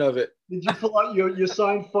version of it. Did you pull out your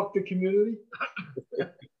sign, fuck the community?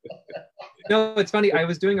 No, it's funny. I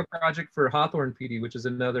was doing a project for Hawthorne PD, which is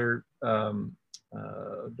another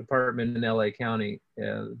department in LA County.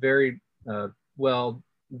 Very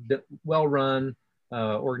well-run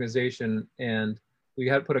organization. And we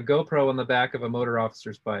had put a GoPro on the back of a motor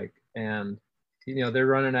officer's bike. And, they're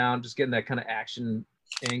running out, just getting that kind of action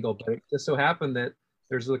angle. But it just so happened that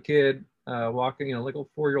there's a kid walking, like a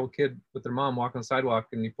 4-year-old kid with their mom walking on the sidewalk,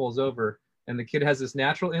 and he pulls over, and the kid has this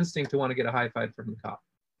natural instinct to want to get a high five from the cop.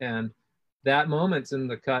 And that moment's in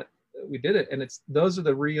the cut, we did it. And those are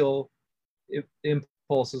the real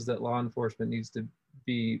impulses that law enforcement needs to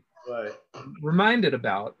be reminded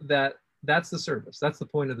about, that's the service. That's the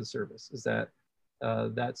point of the service, is that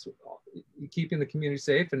that's keeping the community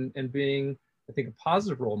safe and being, I think, a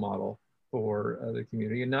positive role model for the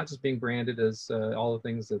community, and not just being branded as all the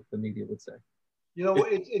things that the media would say.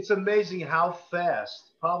 It's amazing how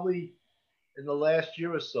fast, probably in the last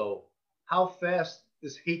year or so, how fast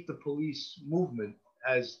this hate the police movement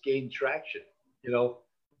has gained traction.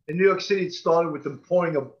 In New York City, it started with them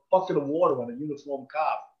pouring a bucket of water on a uniformed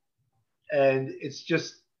cop, and it's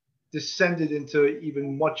just descended into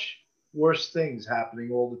even much worse things happening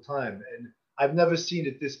all the time. And I've never seen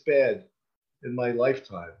it this bad in my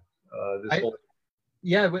lifetime.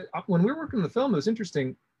 Yeah, but when we were working on the film, it was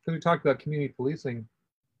interesting because we talked about community policing,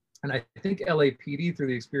 and I think LAPD, through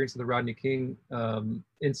the experience of the Rodney King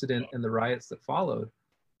incident and the riots that followed,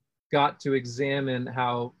 got to examine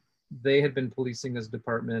how they had been policing as a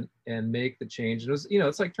department and make the change. It was,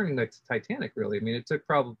 it's like turning the Titanic, really. I mean, it took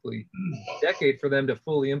probably a decade for them to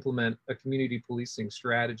fully implement a community policing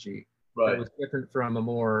strategy that was different from a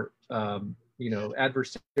more,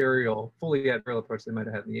 adversarial, fully adversarial approach they might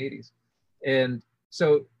have had in the 80s. And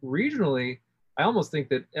so regionally, I almost think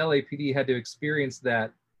that LAPD had to experience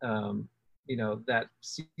that, that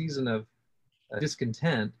season of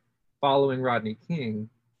discontent following Rodney King,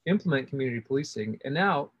 implement community policing. And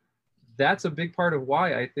now that's a big part of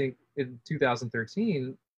why I think in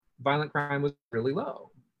 2013, violent crime was really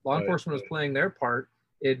low. Law enforcement was playing their part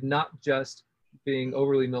in not just being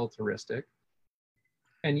overly militaristic.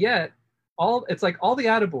 And yet, it's like all the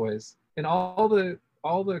attaboys and all the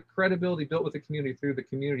credibility built with the community through the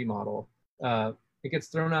community model, it gets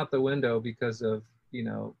thrown out the window because of,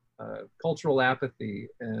 cultural apathy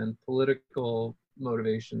and political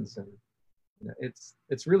motivations. And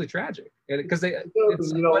it's really tragic, because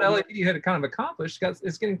what LAPD had kind of accomplished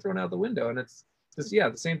it's getting thrown out the window, and it's just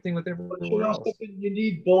the same thing with everyone else. You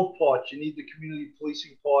need both parts. You need the community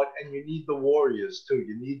policing part, and you need the warriors too.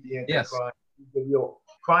 You need the anti-crime, the real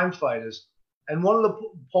crime fighters. And one of the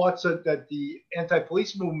parts that the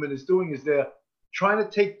anti-police movement is doing is they're trying to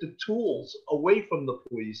take the tools away from the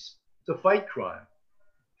police to fight crime.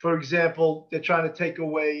 For example, they're trying to take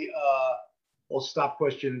away stop,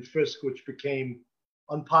 question, and frisk, which became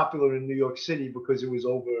unpopular in New York City because it was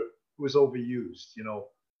overused.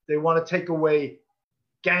 They want to take away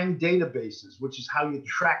gang databases, which is how you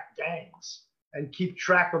track gangs and keep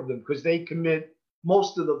track of them, because they commit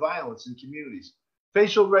most of the violence in communities.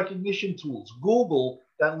 Facial recognition tools. Google,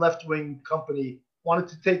 that left-wing company, wanted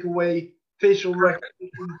to take away facial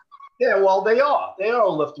recognition. Yeah, well, they are a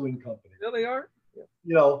left-wing company. Yeah, they are.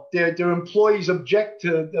 Their employees object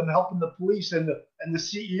to them helping the police, and the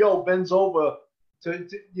CEO bends over to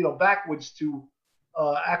backwards to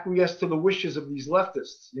acquiesce to the wishes of these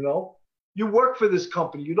leftists. You work for this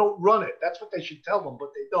company, you don't run it. That's what they should tell them,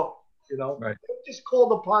 but they don't. Right. They just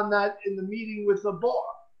called upon that in the meeting with the bar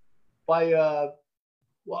by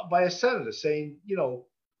a senator saying, you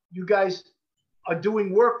guys are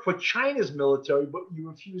doing work for China's military, but you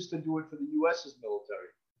refuse to do it for the U.S.'s military.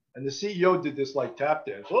 And the CEO did this like tap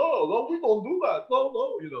dance. Oh, no, we don't do that.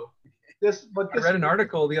 No. I read an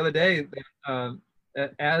article the other day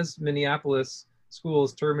that as Minneapolis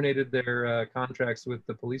schools terminated their contracts with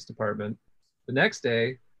the police department, the next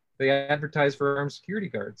day they advertised for armed security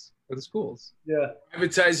guards for the schools. Yeah.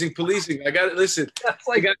 Advertising policing. I got it. Listen. That's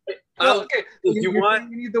like, okay, you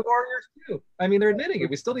need the warriors too. I mean, they're admitting it.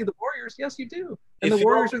 We still need the warriors. Yes, you do. And the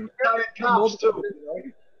warriors are cops too.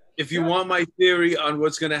 If you want my theory on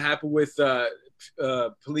what's going to happen with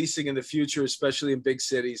policing in the future, especially in big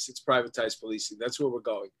cities, it's privatized policing. That's where we're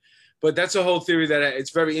going. But that's a whole theory that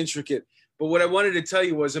it's very intricate. But what I wanted to tell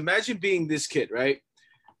you was, imagine being this kid, right?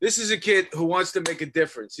 This is a kid who wants to make a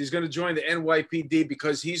difference. He's going to join the NYPD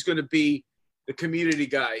because he's going to be the community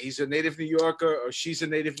guy. He's a native New Yorker, or she's a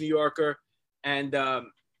native New Yorker. And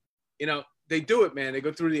you know, they do it, man. They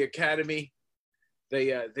go through the academy.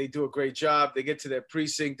 They do a great job. They get to their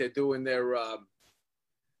precinct. They're doing their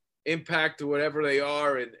impact or whatever they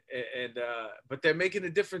are, but they're making a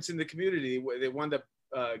difference in the community. They wind up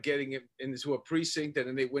getting it into a precinct, and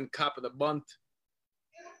then they win Cop of the Month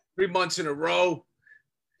 3 months in a row.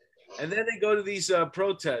 And then they go to these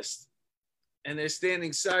protests, and they're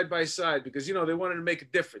standing side by side because, you know, they wanted to make a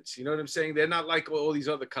difference. You know what I'm saying? They're not like all these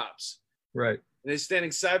other cops. Right. And they're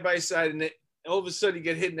standing side by side, and all of a sudden you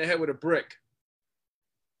get hit in the head with a brick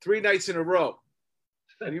 3 nights in a row.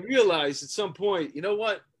 And you realize at some point, you know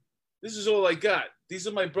what? This is all I got. These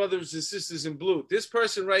are my brothers and sisters in blue. This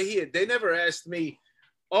person right here, they never asked me,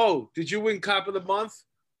 oh, did you win Cop of the Month?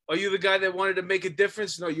 Are you the guy that wanted to make a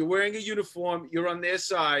difference? No, you're wearing a uniform. You're on their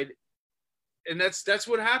side. And that's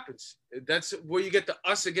what happens. That's where you get the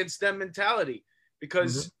us against them mentality,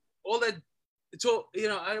 because all that, it's all, you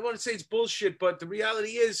know, I don't want to say it's bullshit, but the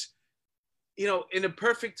reality is, you know, in a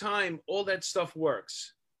perfect time, all that stuff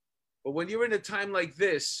works. But when you're in a time like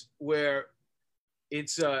this where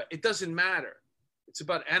it doesn't matter. It's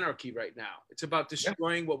about anarchy right now. It's about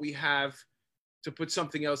destroying what we have to put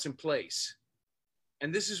something else in place.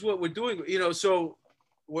 And this is what we're doing, you know. So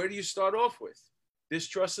where do you start off with?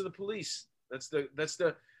 Distrust of the police. That's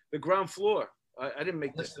the ground floor. I didn't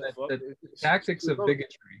make this stuff up. The tactics of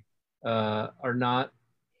bigotry are not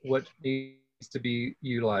what needs to be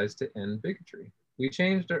utilized to end bigotry.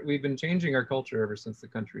 We've been changing our culture ever since the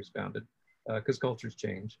country was founded, because cultures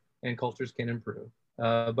change and cultures can improve.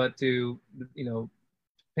 But to, you know,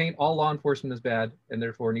 paint all law enforcement as bad and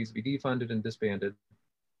therefore needs to be defunded and disbanded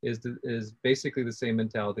is basically the same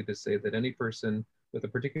mentality to say that any person with a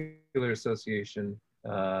particular association,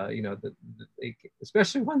 you know, that they,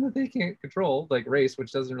 especially one that they can't control, like race,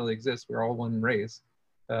 which doesn't really exist. We're all one race.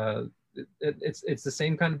 It's the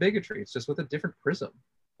same kind of bigotry. It's just with a different prism.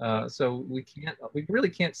 So we really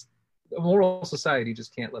can't. A moral society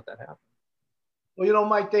just can't let that happen. Well, you know,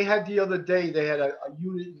 Mike, they had the other day, they had a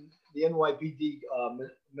unit in the NYPD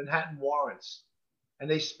Manhattan warrants, and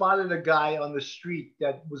they spotted a guy on the street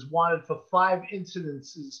that was wanted for 5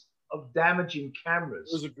 incidences of damaging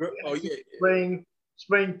cameras. It was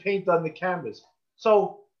spraying paint on the cameras.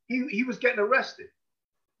 So he was getting arrested.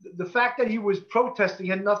 The fact that he was protesting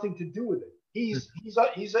had nothing to do with it. He's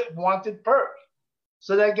a wanted perp.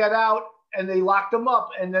 So they got out and they locked him up,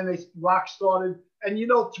 and then rock started. And you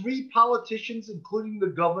know, 3 politicians, including the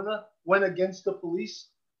governor, went against the police.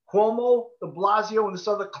 Cuomo, de Blasio, and this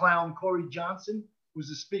other clown, Corey Johnson, who's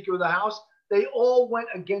the Speaker of the House, they all went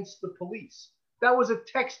against the police. That was a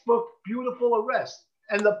textbook, beautiful arrest.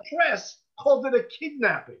 And the press called it a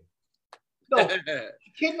kidnapping. No,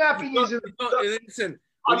 kidnapping is an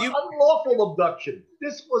unlawful abduction.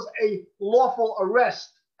 This was a lawful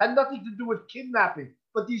arrest. Had nothing to do with kidnapping.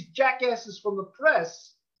 But these jackasses from the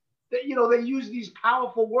press, you know, they use these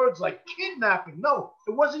powerful words like kidnapping. No,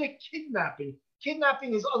 it wasn't a kidnapping.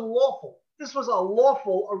 Kidnapping is unlawful. This was a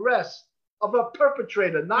lawful arrest of a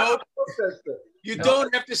perpetrator, not a protester. You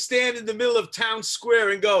don't have to stand in the middle of town square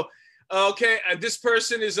and go, okay, this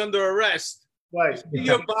person is under arrest. Right. In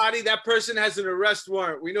your body, that person has an arrest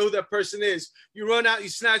warrant. We know who that person is. You run out, you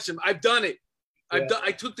snatch him. I've done it.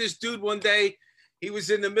 I took this dude one day. He was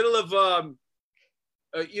in the middle of,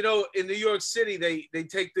 you know, in New York City, they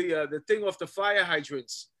take the thing off the fire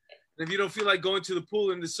hydrants. And if you don't feel like going to the pool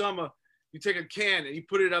in the summer, you take a can and you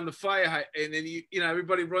put it on the fire hydrant, and then you know,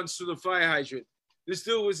 everybody runs through the fire hydrant. This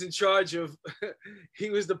dude was in charge of. He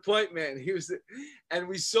was the point man. And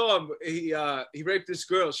we saw him. He raped this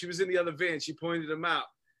girl. She was in the other van. She pointed him out.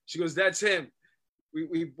 She goes, "That's him."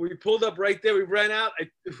 We pulled up right there. We ran out.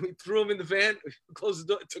 We threw him in the van. Closed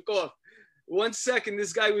the door. Took off. 1 second,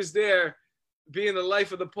 this guy was there, being the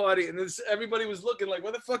life of the party, and everybody was looking like,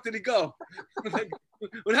 "Where the fuck did he go? Like,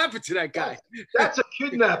 what happened to that guy?" That's a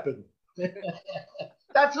kidnapping.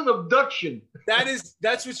 That's an abduction.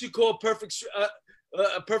 That's what you call a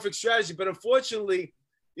perfect strategy. But unfortunately,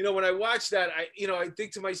 you know, when I watch that, I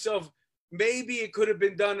think to myself, maybe it could have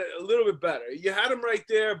been done a little bit better. You had him right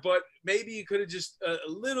there, but maybe you could have just a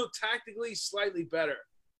little tactically slightly better.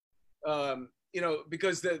 You know,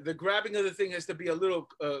 because the grabbing of the thing has to be a little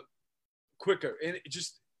quicker and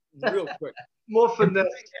just real quick. More finesse.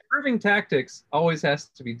 Improving tactics always has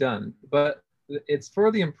to be done, but it's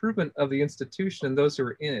for the improvement of the institution and those who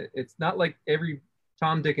are in it. It's not like every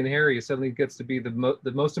Tom, Dick, and Harry suddenly gets to be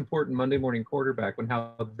the most important Monday morning quarterback when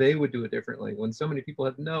how they would do it differently, when so many people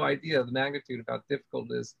have no idea the magnitude of how difficult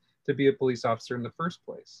it is to be a police officer in the first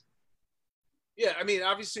place. Yeah, I mean,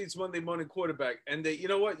 obviously it's Monday morning quarterback, and you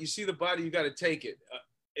know what? You see the body, you got to take it.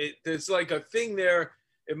 There's like a thing there.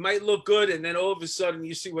 it might look good, and then all of a sudden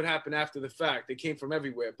you see what happened after the fact. They came from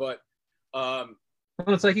everywhere, but well,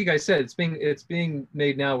 it's like you guys said, it's being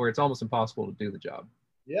made now where it's almost impossible to do the job.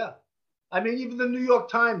 Yeah. I mean, even the New York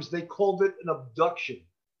Times, they called it an abduction.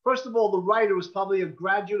 First of all, the writer was probably a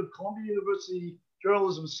graduate of Columbia University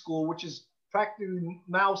Journalism School, which is practically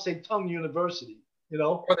Mao Zedong University, you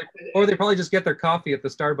know? Or they probably just get their coffee at the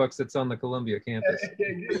Starbucks that's on the Columbia campus.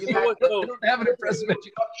 You know what, though? They don't have an impressive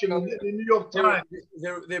education. In the New York Times.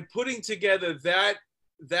 They're putting together that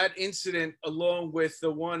incident along with the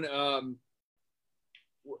one,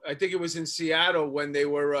 I think it was in Seattle when they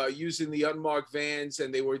were using the unmarked vans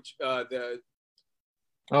and they were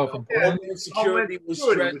security was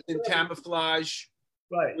dressed in camouflage,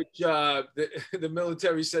 right? Which the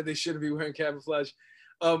military said they shouldn't be wearing camouflage.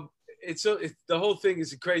 The whole thing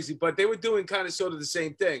is crazy, but they were doing kind of sort of the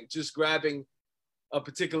same thing, just grabbing a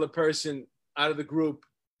particular person out of the group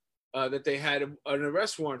that they had an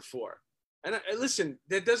arrest warrant for. And listen,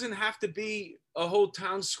 there doesn't have to be a whole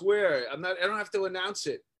town square. I don't have to announce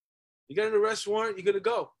it. You got an arrest warrant, you're gonna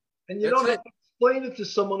go. And you don't have to explain it to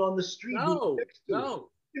someone on the street. No.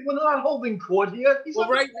 We're not holding court here. Well,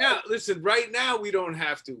 right now we don't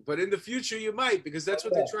have to, but in the future you might, because that's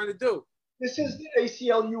what they're trying to do. This is the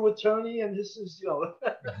ACLU attorney, and this is, Did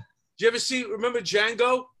you ever remember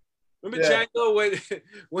Django? Django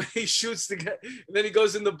when he shoots the guy, and then he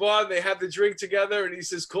goes in the bar, and they have the drink together, and he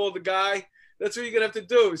says, call the guy. That's what you're going to have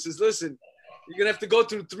to do. He says, listen, you're going to have to go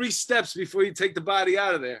through 3 steps before you take the body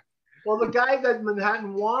out of there. Well, the guy that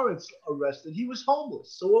Manhattan warrants arrested, he was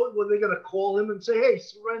homeless. So what, were they going to call him and say, hey,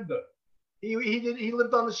 surrender? He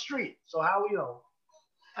lived on the street. So how,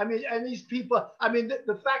 I mean, and these people, I mean,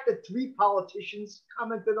 the fact that 3 politicians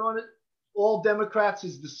commented on it, all Democrats,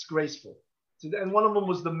 is disgraceful. And one of them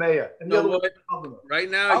was the mayor. And the other one was the governor.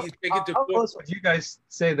 Right now, you take it to how close would you guys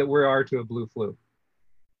say that we are to a blue flu?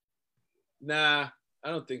 Nah, I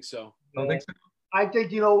don't think so. Don't think so? I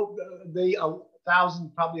think, probably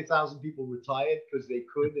 1,000 people retired because they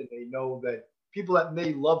could, and they know that people that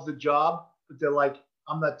may love the job, but they're like,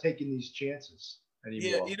 I'm not taking these chances anymore.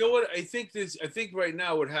 Yeah, you know what? I think right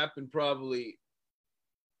now what happened probably,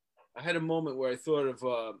 I had a moment where I thought of,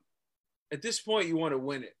 at this point, you want to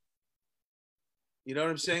win it. You know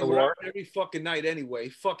what I'm saying? We're out every fucking night anyway.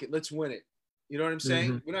 Fuck it, let's win it. You know what I'm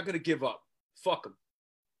saying? Mm-hmm. We're not going to give up. Fuck them.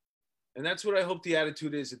 And that's what I hope the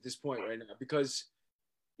attitude is at this point right now. Because,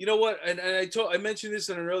 you know what? And I mentioned this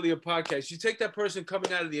in an earlier podcast. You take that person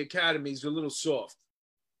coming out of the academy, he's a little soft.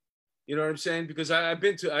 You know what I'm saying? Because I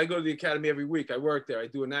go to the academy every week. I work there. I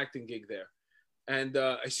do an acting gig there. And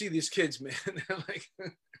I see these kids, man. Like,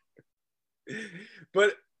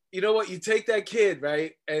 but you know what? You take that kid,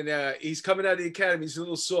 right? And he's coming out of the academy. He's a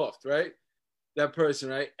little soft, right? That person,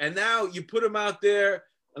 right? And now you put him out there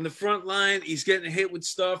on the front line. He's getting hit with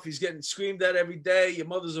stuff. He's getting screamed at every day. Your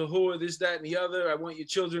mother's a whore, this, that, and the other. I want your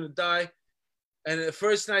children to die. And the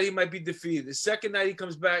first night, he might be defeated. The second night, he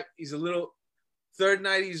comes back. He's a little. Third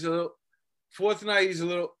night, he's a little. Fourth night, he's a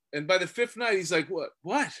little. And by the 5th night, he's like, what?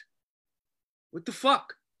 What the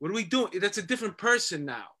fuck? What are we doing? That's a different person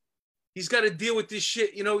now. He's got to deal with this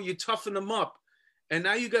shit. You toughen him up. And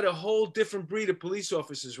now you got a whole different breed of police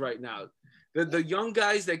officers right now. The young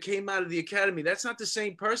guys that came out of the academy, that's not the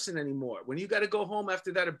same person anymore. When you got to go home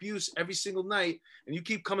after that abuse every single night and you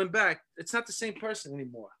keep coming back, it's not the same person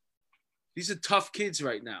anymore. These are tough kids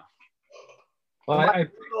right now. Well, I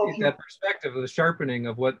appreciate that perspective of the sharpening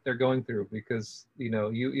of what they're going through, because,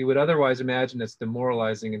 you would otherwise imagine it's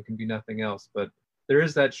demoralizing and can be nothing else. But there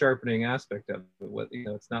is that sharpening aspect of it.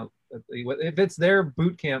 It's not, if it's their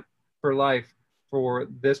boot camp for life for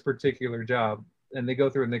this particular job, and they go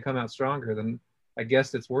through and they come out stronger, then I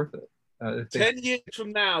guess it's worth it. 10 years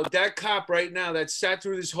from now, that cop right now that sat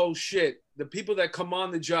through this whole shit, the people that come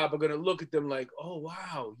on the job are going to look at them like, oh,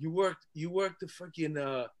 wow, you worked the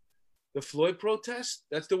freaking, the Floyd protest?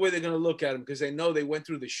 That's the way they're going to look at them, because they know they went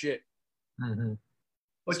through the shit. Mm-hmm.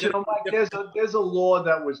 But Mike, there's a law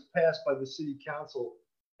that was passed by the city council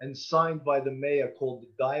and signed by the mayor called the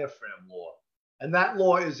diaphragm law. And that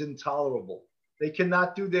law is intolerable. They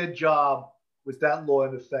cannot do their job with that law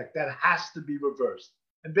in effect. That has to be reversed.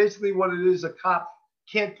 And basically what it is, a cop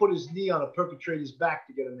can't put his knee on a perpetrator's back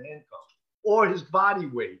to get him handcuffed, or his body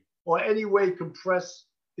weight, or any way compress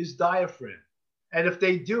his diaphragm. And if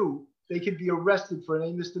they do, they can be arrested for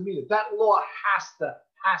any misdemeanor. That law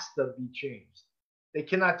has to be changed. They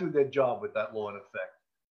cannot do their job with that law in effect.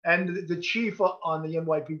 And the chief on the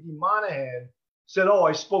NYPD, Monahan, said, oh,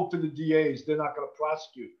 I spoke to the DAs. They're not going to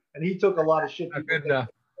prosecute. And he took a lot of shit. That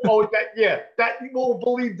you won't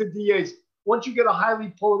believe the DAs. Once you get a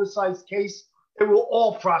highly politicized case, they will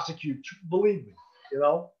all prosecute. Believe me. you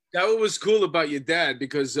know? That was cool about your dad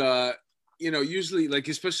because, usually, like,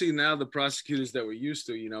 especially now the prosecutors that we're used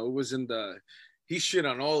to, it wasn't, he shit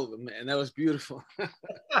on all of them, and that was beautiful.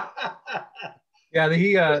 Yeah,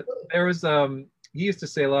 there was he used to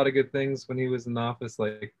say a lot of good things when he was in office,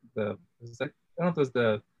 like I don't know if it was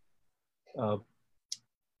the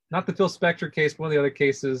not the Phil Spector case, but one of the other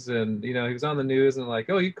cases, and he was on the news and like,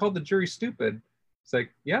 oh, you called the jury stupid. It's like,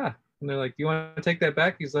 yeah, and they're like, do you want to take that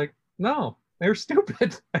back? He's like, no, they're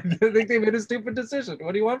stupid. I think they made a stupid decision.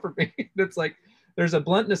 What do you want from me? It's like there's a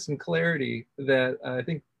bluntness and clarity that I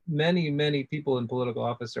think many people in political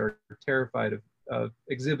office are terrified of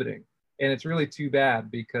exhibiting. And it's really too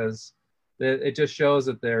bad because it just shows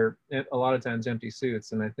that they're a lot of times empty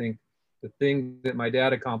suits. And I think the thing that my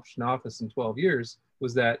dad accomplished in office in 12 years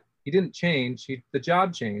was that he didn't change. The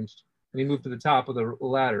job changed and he moved to the top of the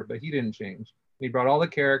ladder, but he didn't change. And he brought all the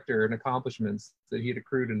character and accomplishments that he had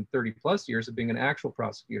accrued in 30 plus years of being an actual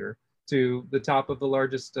prosecutor to the top of the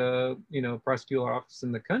largest, prosecutor office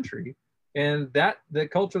in the country. And the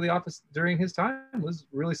culture of the office during his time was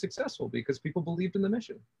really successful because people believed in the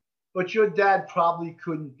mission. But your dad probably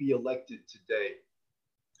couldn't be elected today.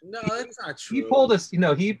 No, that's not true. He pulled us, in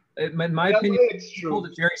my opinion, he pulled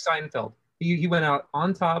a Jerry Seinfeld. He went out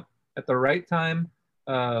on top at the right time,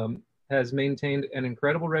 has maintained an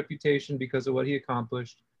incredible reputation because of what he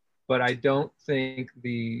accomplished. But I don't think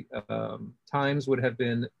the times would have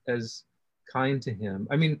been as kind to him.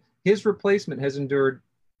 I mean, his replacement has endured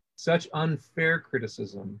such unfair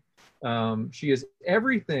criticism. She is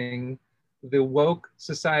everything the woke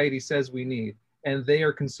society says we need, and they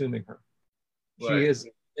are consuming her. Right. She is,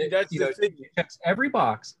 she checks every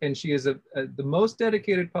box, and she is the most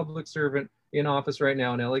dedicated public servant in office right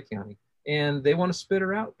now in LA County. And they want to spit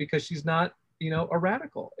her out because she's not, a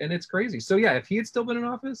radical, and it's crazy. So yeah, if he had still been in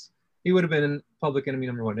office, he would have been public enemy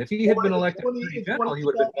number one. If he had been elected Attorney General, he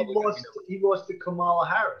would have been he lost to Kamala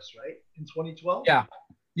Harris, right, in 2012.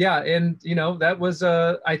 Yeah, and that was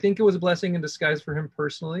I think it was a blessing in disguise for him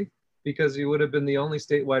personally, because he would have been the only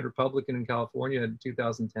statewide Republican in California in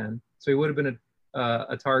 2010. So he would have been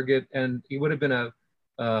a target, and he would have been a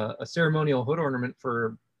ceremonial hood ornament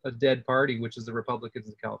for a dead party, which is the Republicans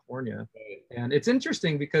in California. Right. And it's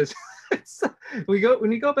interesting because when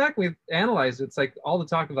you go back and we analyze it, it's like all the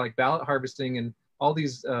talk of like ballot harvesting and all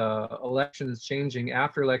these elections changing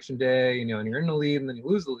after election day, and you're in the lead and then you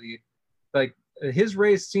lose the lead. Like his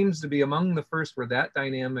race seems to be among the first where that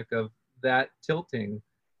dynamic of that tilting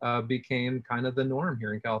became kind of the norm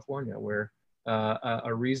here in California, where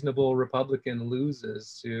a reasonable Republican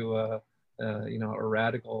loses to a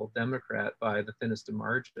radical Democrat by the thinnest of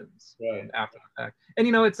margins after the fact. And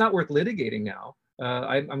it's not worth litigating now.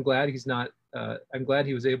 I'm glad he's not. I'm glad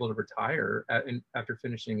he was able to retire after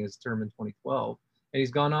finishing his term in 2012, and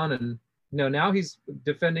he's gone on and now he's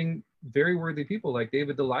defending very worthy people like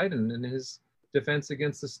David Daleiden in his defense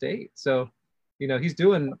against the state. So he's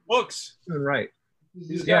doing books, doing right.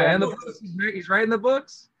 And the books. He's writing the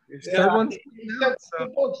books. Third one's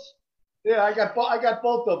the books. Yeah, I got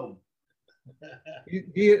both of them.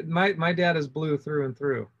 My dad is blue through and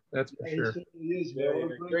through. That's for sure. He is, man.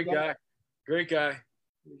 Great guy. Great guy.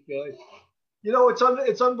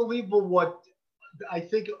 It's unbelievable what I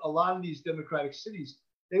think a lot of these Democratic cities,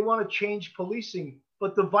 they want to change policing,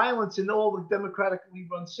 but the violence in all the democratically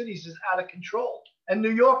run cities is out of control. And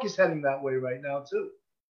New York is heading that way right now too.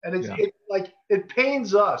 And it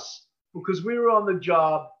pains us because we were on the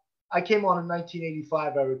job. I came on in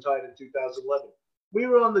 1985. I retired in 2011. We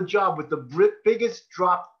were on the job with the biggest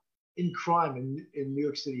drop in crime in New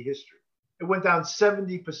York City history. It went down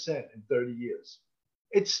 70% in 30 years.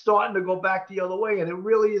 It's starting to go back the other way, and it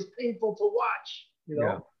really is painful to watch.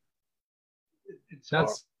 Yeah.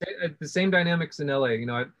 That's the same dynamics in LA.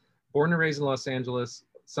 I'm born and raised in Los Angeles.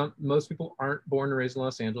 Most people aren't born and raised in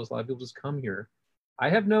Los Angeles. A lot of people just come here. I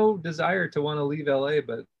have no desire to want to leave LA,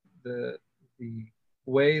 but the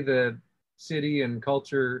way the city and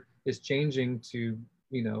culture is changing to,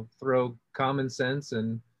 throw common sense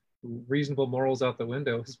and reasonable morals out the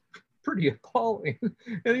window is pretty appalling.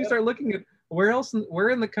 And you start looking at where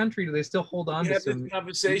in the country do they still hold on to some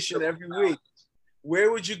conversation every week?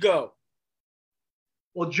 Where would you go?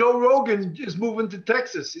 Well, Joe Rogan is moving to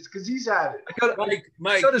Texas. It's because he's had it.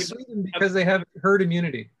 Mike, go to Sweden because they have herd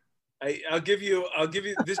immunity. I'll give you.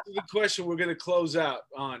 This is the question we're going to close out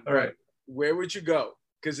on. All right. Where would you go?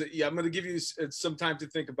 Because I'm going to give you some time to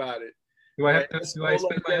think about it. Do I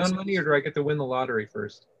spend my own money, or do I get to win the lottery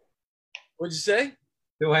first? What'd you say?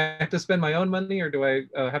 Do I have to spend my own money, or do I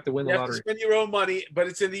have to win the lottery? You have to spend your own money, but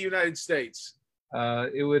it's in the United States.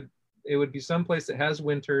 It would be someplace that has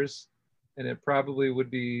winters, and it probably would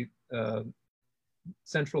be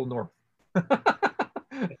central north.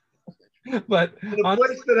 But in a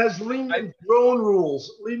place that has lenient drone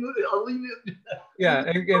rules, yeah,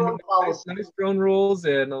 and nice drone rules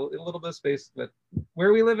and a little bit of space. But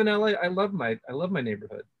where we live in LA, I love my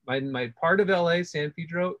neighborhood. My part of LA, San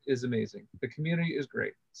Pedro, is amazing. The community is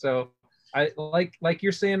great. So I like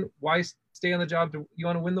you're saying, why stay on the job? You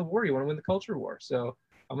want to win the war. You want to win the culture war. So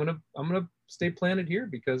I'm gonna stay planted here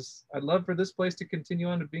because I'd love for this place to continue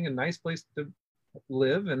on to being a nice place to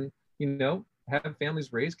live and, you know, have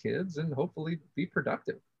families raise kids and hopefully be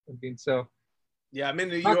productive. I mean, so yeah, I'm in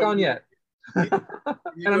New York. Not gone yet. And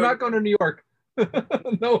I'm not going to New York.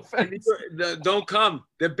 No offense. Don't come.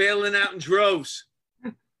 They're bailing out in droves.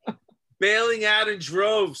 Bailing out in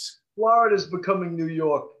droves. Florida's becoming New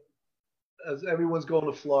York as everyone's going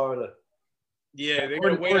to Florida. Yeah, they're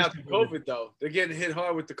going to wait out the COVID, though. They're getting hit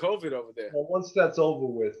hard with the COVID over there. Well, once that's over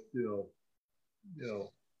with, you know.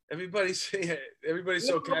 Everybody's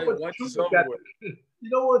so casual. Once it's over with. You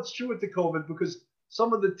know what's true with the COVID? Because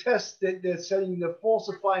some of the tests, they're saying they're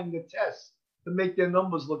falsifying the tests to make their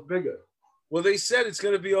numbers look bigger. Well, they said it's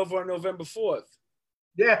going to be over on November 4th.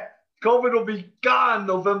 Yeah, COVID will be gone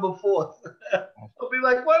November 4th. They'll be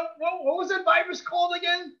like, what was that virus called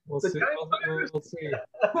again? We'll see.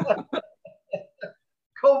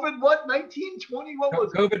 COVID, what, 1920? What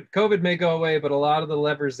was it? COVID may go away, but a lot of the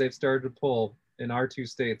levers they've started to pull in our two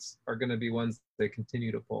states are going to be ones they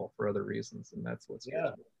continue to pull for other reasons, and that's what's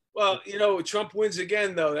yeah. Well, you know, Trump wins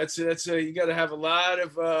again, though. That's you got to have a lot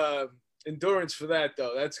of endurance for that,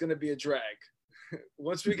 though. That's going to be a drag.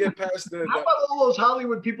 Once we get past the. How about all those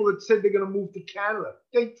Hollywood people that said they're going to move to Canada?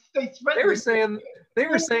 They were saying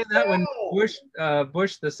that when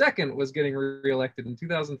Bush II was getting reelected in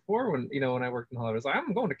 2004, when I worked in Hollywood, I was like,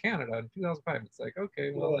 I'm going to Canada in 2005. It's like,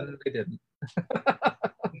 okay, well, then they didn't.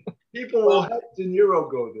 People will have De Niro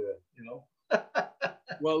go there, you know.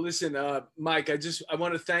 Well, listen, Mike, I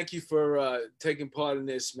want to thank you for taking part in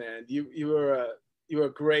this, man. You were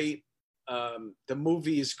great. The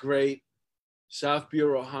movie is great. South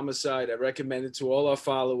Bureau Homicide. I recommend it to all our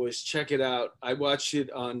followers. Check it out. I watched it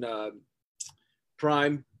on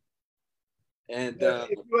Prime. And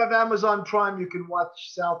if you have Amazon Prime, you can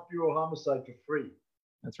watch South Bureau Homicide for free.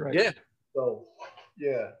 That's right. Yeah. So,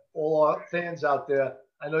 yeah, all our fans out there,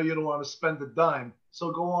 I know you don't want to spend a dime,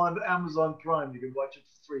 so go on Amazon Prime. You can watch it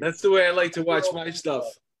for free. That's the way I like to watch my stuff.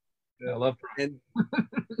 Yeah, I love Prime. And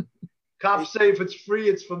cops say if it's free,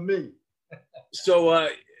 it's for me. So,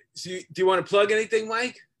 do you want to plug anything,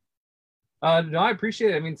 Mike? No, I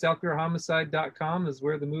appreciate it. I mean, SouthBureauHomicide.com is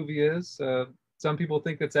where the movie is. Some people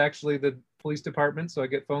think it's actually the police department, so I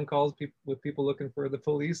get phone calls with people looking for the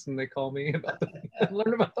police, and they call me about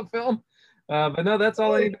learn about the film. But no, that's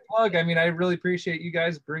all I need to plug. I mean, I really appreciate you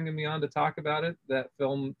guys bringing me on to talk about it. That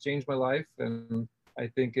film changed my life, and I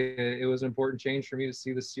think it was an important change for me to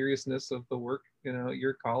see the seriousness of the work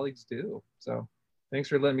your colleagues do. So thanks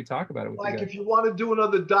for letting me talk about it with you guys. If you want to do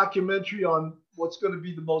another documentary on what's going to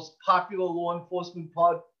be the most popular law enforcement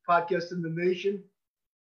podcast in the nation,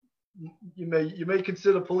 you may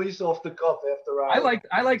consider Police Off the Cuff after hours.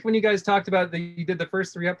 I liked when you guys talked about that you did the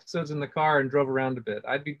first 3 episodes in the car and drove around a bit.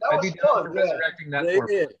 I'd be down for resurrecting that for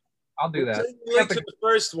me. I'll do that. Link to the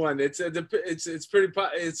first one. It's pretty.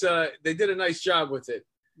 They did a nice job with it.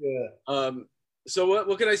 Yeah. So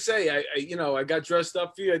what can I say? I got dressed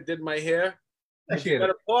up for you. I did my hair. Appreciate it.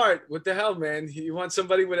 Apart. What the hell, man? You want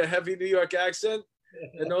somebody with a heavy New York accent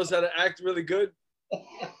that knows how to act really good?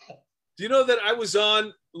 Do you know that I was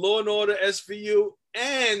on Law and Order SVU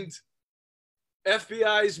and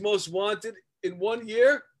FBI's Most Wanted in 1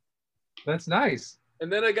 year? That's nice.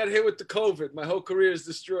 And then I got hit with the COVID. My whole career is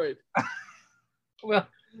destroyed. Well,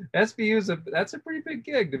 SVU that's a pretty big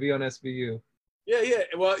gig to be on SVU. Yeah.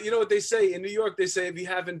 Well, you know what they say in New York? They say if you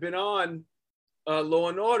haven't been on Law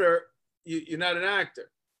and Order, you're not an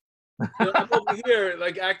actor. I'm over here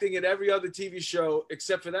like acting in every other TV show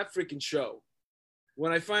except for that freaking show.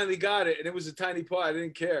 When I finally got it, and it was a tiny part, I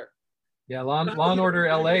didn't care. Yeah, Law and Order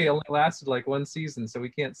LA only lasted like 1 season, so we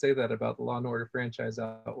can't say that about the Law and Order franchise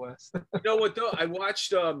out west. You know what though? I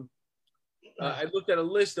watched. I looked at a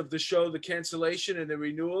list of the show, the cancellation and the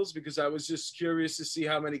renewals, because I was just curious to see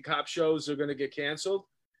how many cop shows are going to get canceled,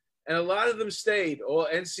 and a lot of them stayed. All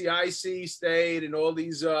NCIC stayed, and all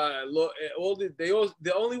these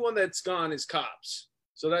the only one that's gone is Cops.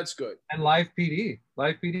 So that's good. And Live PD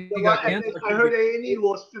got canceled. I heard A&E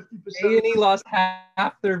lost 50%. A&E lost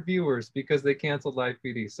half their viewers because they canceled Live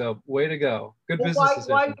PD. So way to go. Good business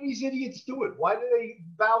decision. Why do these idiots do it? Why do they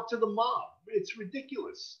bow to the mob? It's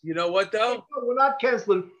ridiculous. You know what though? We're not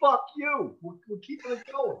canceling. Fuck you. We're keeping it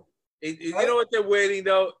going. You know what they're waiting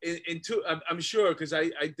though? I'm sure because I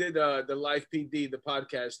did the Live PD, the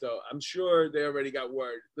podcast though. I'm sure they already got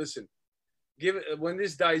word. Listen, give it when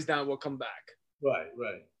this dies down, we'll come back. Right.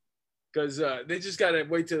 Because they just gotta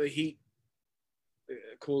wait till the heat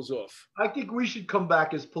cools off. I think we should come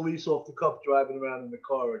back as police off the cuff driving around in the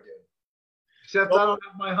car again. Except I don't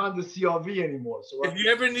have my Honda CRV anymore. So if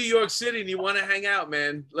you're ever in New York City and you want to hang out,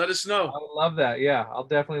 man, let us know. I would love that. Yeah, I'll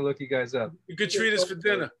definitely look you guys up. You could treat us for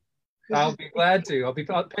dinner. I'll be glad to. I'll be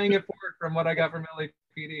paying it forward from what I got from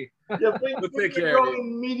LAPD. Yeah, we'll take care of you.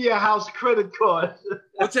 Media House credit card.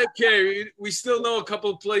 We'll take care of you. We still know a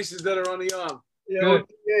couple of places that are on the arm. Yeah, good.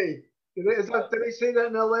 OTA. Did they say that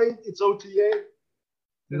in LA? It's OTA?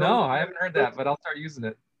 No, I haven't heard that, but I'll start using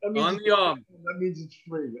it. On the arm. That means it's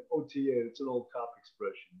free. OTA. It's an old cop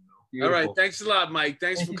expression. You know? All right. Thanks a lot, Mike.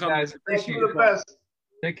 Thanks for coming. Guys. Appreciate it.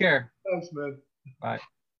 Take care. Thanks, man. Bye.